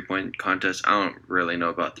contest or 3-point contest. I don't really know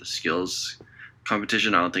about the skills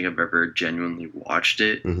competition. I don't think I've ever genuinely watched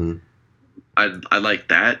it. Mm-hmm. I like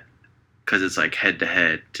that because it's head to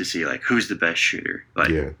head to see who's the best shooter.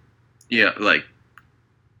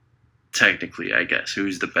 Technically, I guess,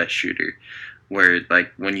 who's the best shooter. Where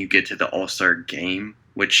when you get to the All-Star game,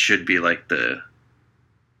 which should be the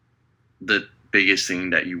biggest thing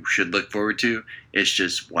that you should look forward to, it's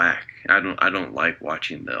just whack. I don't like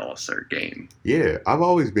watching the All-Star game. Yeah, I've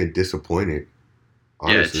always been disappointed.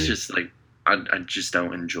 Honestly. Yeah, it's just I just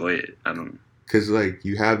don't enjoy it. I don't. because like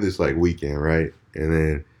you have this like weekend, right? And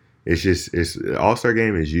then it's All-Star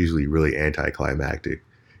game is usually really anticlimactic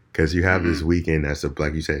because you have this weekend that's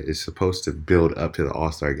like you said, it's supposed to build up to the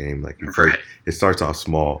All-Star game. Like Right. it starts off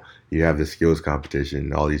small. You have the skills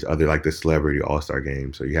competition, all these other like the celebrity All-Star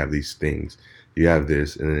game. So you have these things. You have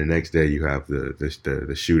this, and then the next day you have the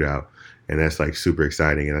shootout, and that's like super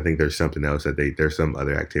exciting. And I think there's something else that there's some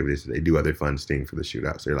other activities that they do other fun things for the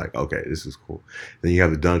shootout. So you're like, okay, this is cool. Then you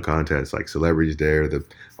have the dunk contest, like celebrities there, the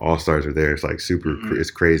All Stars are there. It's like super, it's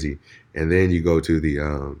crazy. And then you go to the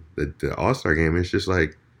All Star game. It's just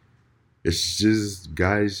like, it's just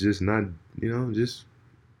guys just not, just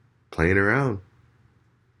playing around.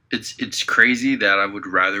 It's crazy that I would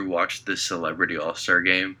rather watch the celebrity All-Star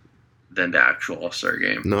game than the actual All-Star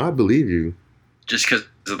game. No, I believe you. Just because,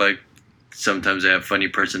 like, sometimes they have funny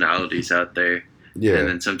personalities out there. Yeah. And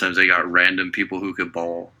then sometimes they got random people who could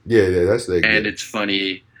ball. Yeah, that's like. And it's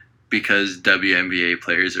funny because WNBA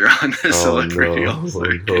players are on the celebrity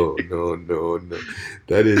All-Star game. No.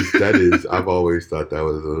 That is. I've always thought that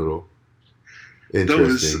was a little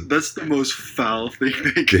interesting. That's the most foul thing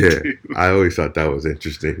they can do. I always thought that was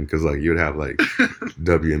interesting because like you'd have like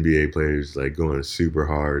WNBA players like going super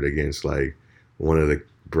hard against like one of the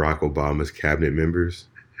Barack Obama's cabinet members.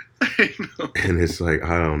 I know. And it's like,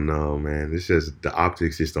 I don't know, man. It's just the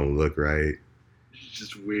optics just don't look right. It's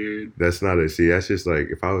just weird. That's just like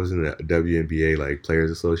if I was in the WNBA like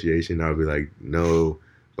Players Association, I'd be like,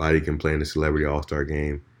 nobody can play in the Celebrity All-Star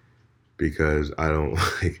game because I don't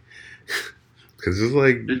like. Because it's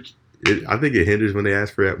like, I think it hinders when they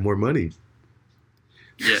ask for more money.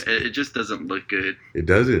 Yeah, it just doesn't look good. It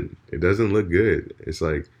doesn't look good. It's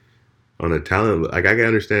like, on a talent, like I can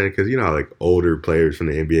understand because you know how like older players from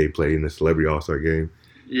the NBA play in the Celebrity All-Star game.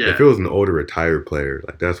 Yeah. If it was an older retired player,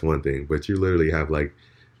 like that's one thing. But you literally have like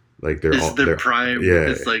they're prime. Yeah.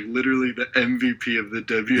 It's like literally the MVP of the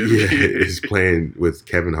WNBA. Yeah, is playing with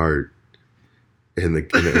Kevin Hart and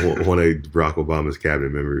one of Barack Obama's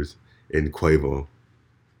cabinet members in Quavo.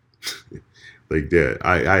 Like yeah,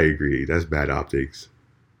 I agree. That's bad optics.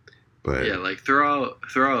 But yeah, like throw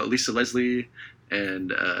out Lisa Leslie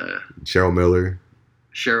and Cheryl Miller.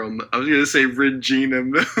 I was gonna say Regina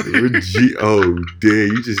Miller. Oh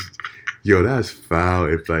damn! That's foul.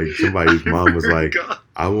 If like somebody's mom was like, God.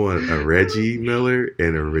 I want a Reggie Miller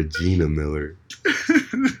and a Regina Miller.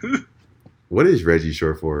 What is Reggie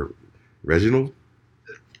short for? Reginald?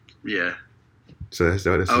 Yeah. So that's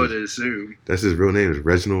I would assume. That's his real name is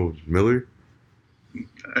Reginald Miller?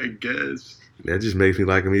 I guess. That just makes me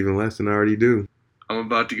like him even less than I already do. I'm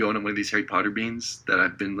about to go into one of these Harry Potter beans that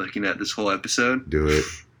I've been looking at this whole episode. Do it.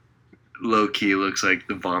 Low key looks like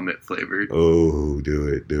the vomit flavored. Oh, do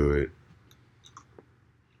it.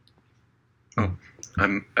 Oh,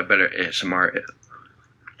 I better ASMR it.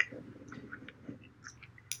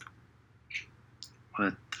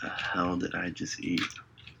 What the hell did I just eat?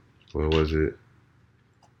 What was it?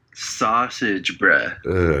 Sausage,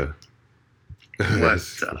 bruh.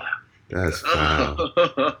 That's foul.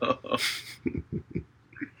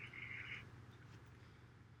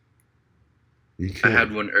 I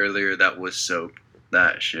had one earlier that was soap.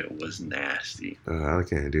 That shit was nasty. I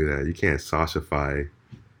can't do that. You can't saucify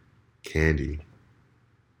candy.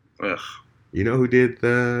 Ugh. You know who did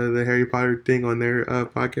the Harry Potter thing on their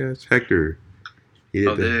podcast? Hector.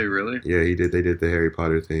 Did they really? Yeah, he did. They did the Harry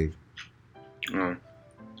Potter thing. Oh,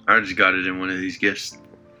 I just got it in one of these gifts.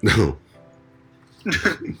 No.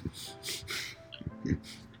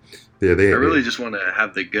 Yeah, I really just want to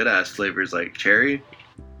have the good ass flavors like cherry.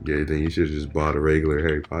 Yeah, then you should have just bought a regular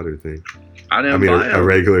Harry Potter thing. I buy a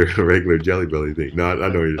regular Jelly Belly thing. No, I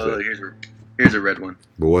know what you're saying. Here's a red one.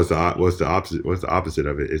 But what's the opposite? What's the opposite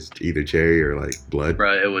of it? It's either cherry or like blood.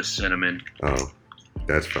 Right, it was cinnamon. Oh,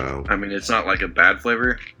 that's foul. I mean, it's not like a bad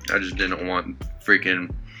flavor. I just didn't want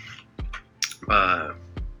freaking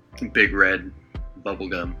big red bubble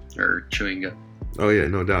gum or chewing gum. Oh yeah,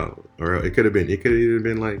 no doubt. Or it could have either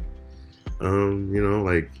been like,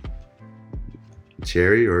 like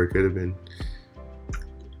cherry, or it could have been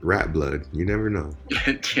rat blood. You never know.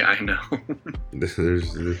 Yeah, I know.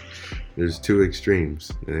 There's two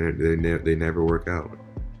extremes. They never work out.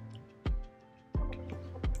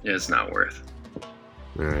 Yeah, it's not worth.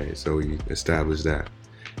 All right, so we established that.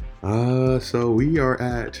 So we are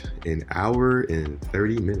at an hour and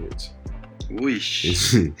 30 minutes.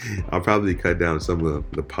 Wish. I'll probably cut down some of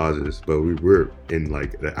the pauses, but we're in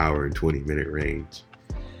like the hour and 20 minute range.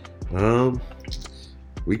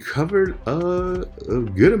 We covered a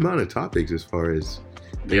good amount of topics as far as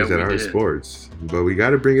things that aren't sports, but we got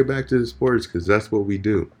to bring it back to the sports because that's what we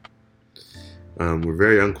do. We're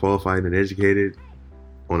very unqualified and educated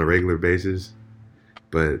on a regular basis,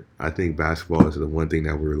 but I think basketball is the one thing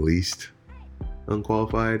that we're least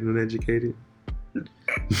unqualified and uneducated.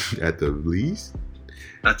 At the least.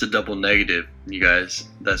 That's a double negative, you guys.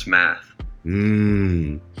 That's math.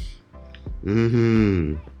 Bringing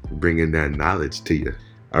that knowledge to you.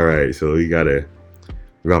 All right, so we're gonna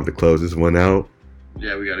have to close this one out.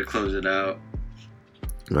 Yeah, we gotta close it out.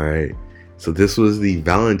 All right, so this was the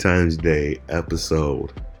Valentine's Day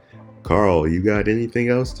episode. Carl, you got anything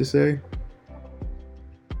else to say?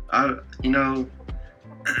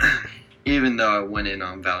 Even though I went in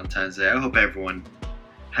on Valentine's Day, I hope everyone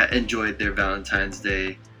enjoyed their Valentine's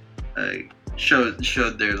Day.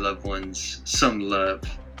 Showed their loved ones some love,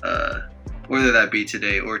 whether that be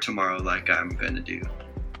today or tomorrow, like I'm gonna do.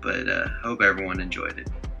 But I hope everyone enjoyed it.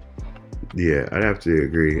 Yeah, I'd have to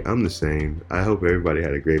agree. I'm the same. I hope everybody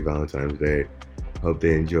had a great Valentine's Day. Hope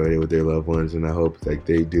they enjoyed it with their loved ones, and I hope like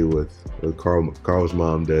they do what Carl's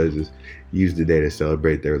mom does, is use the day to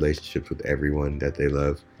celebrate their relationships with everyone that they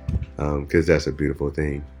love, because that's a beautiful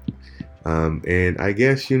thing. And I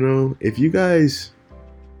guess, if you guys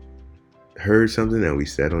heard something that we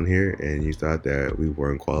said on here and you thought that we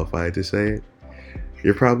weren't qualified to say it,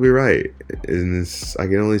 you're probably right. And I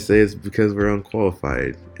can only say it's because we're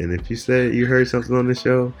unqualified. And if you said you heard something on the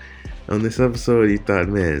show, on this episode, you thought,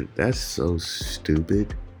 man, that's so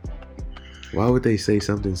stupid. Why would they say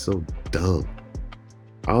something so dumb?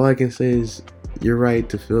 All I can say is you're right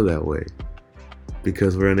to feel that way,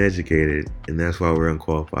 because we're uneducated, and that's why we're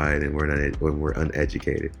unqualified and we're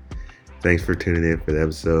uneducated. Thanks for tuning in for the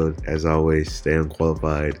episode. As always, stay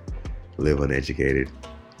unqualified, live uneducated,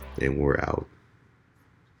 and we're out.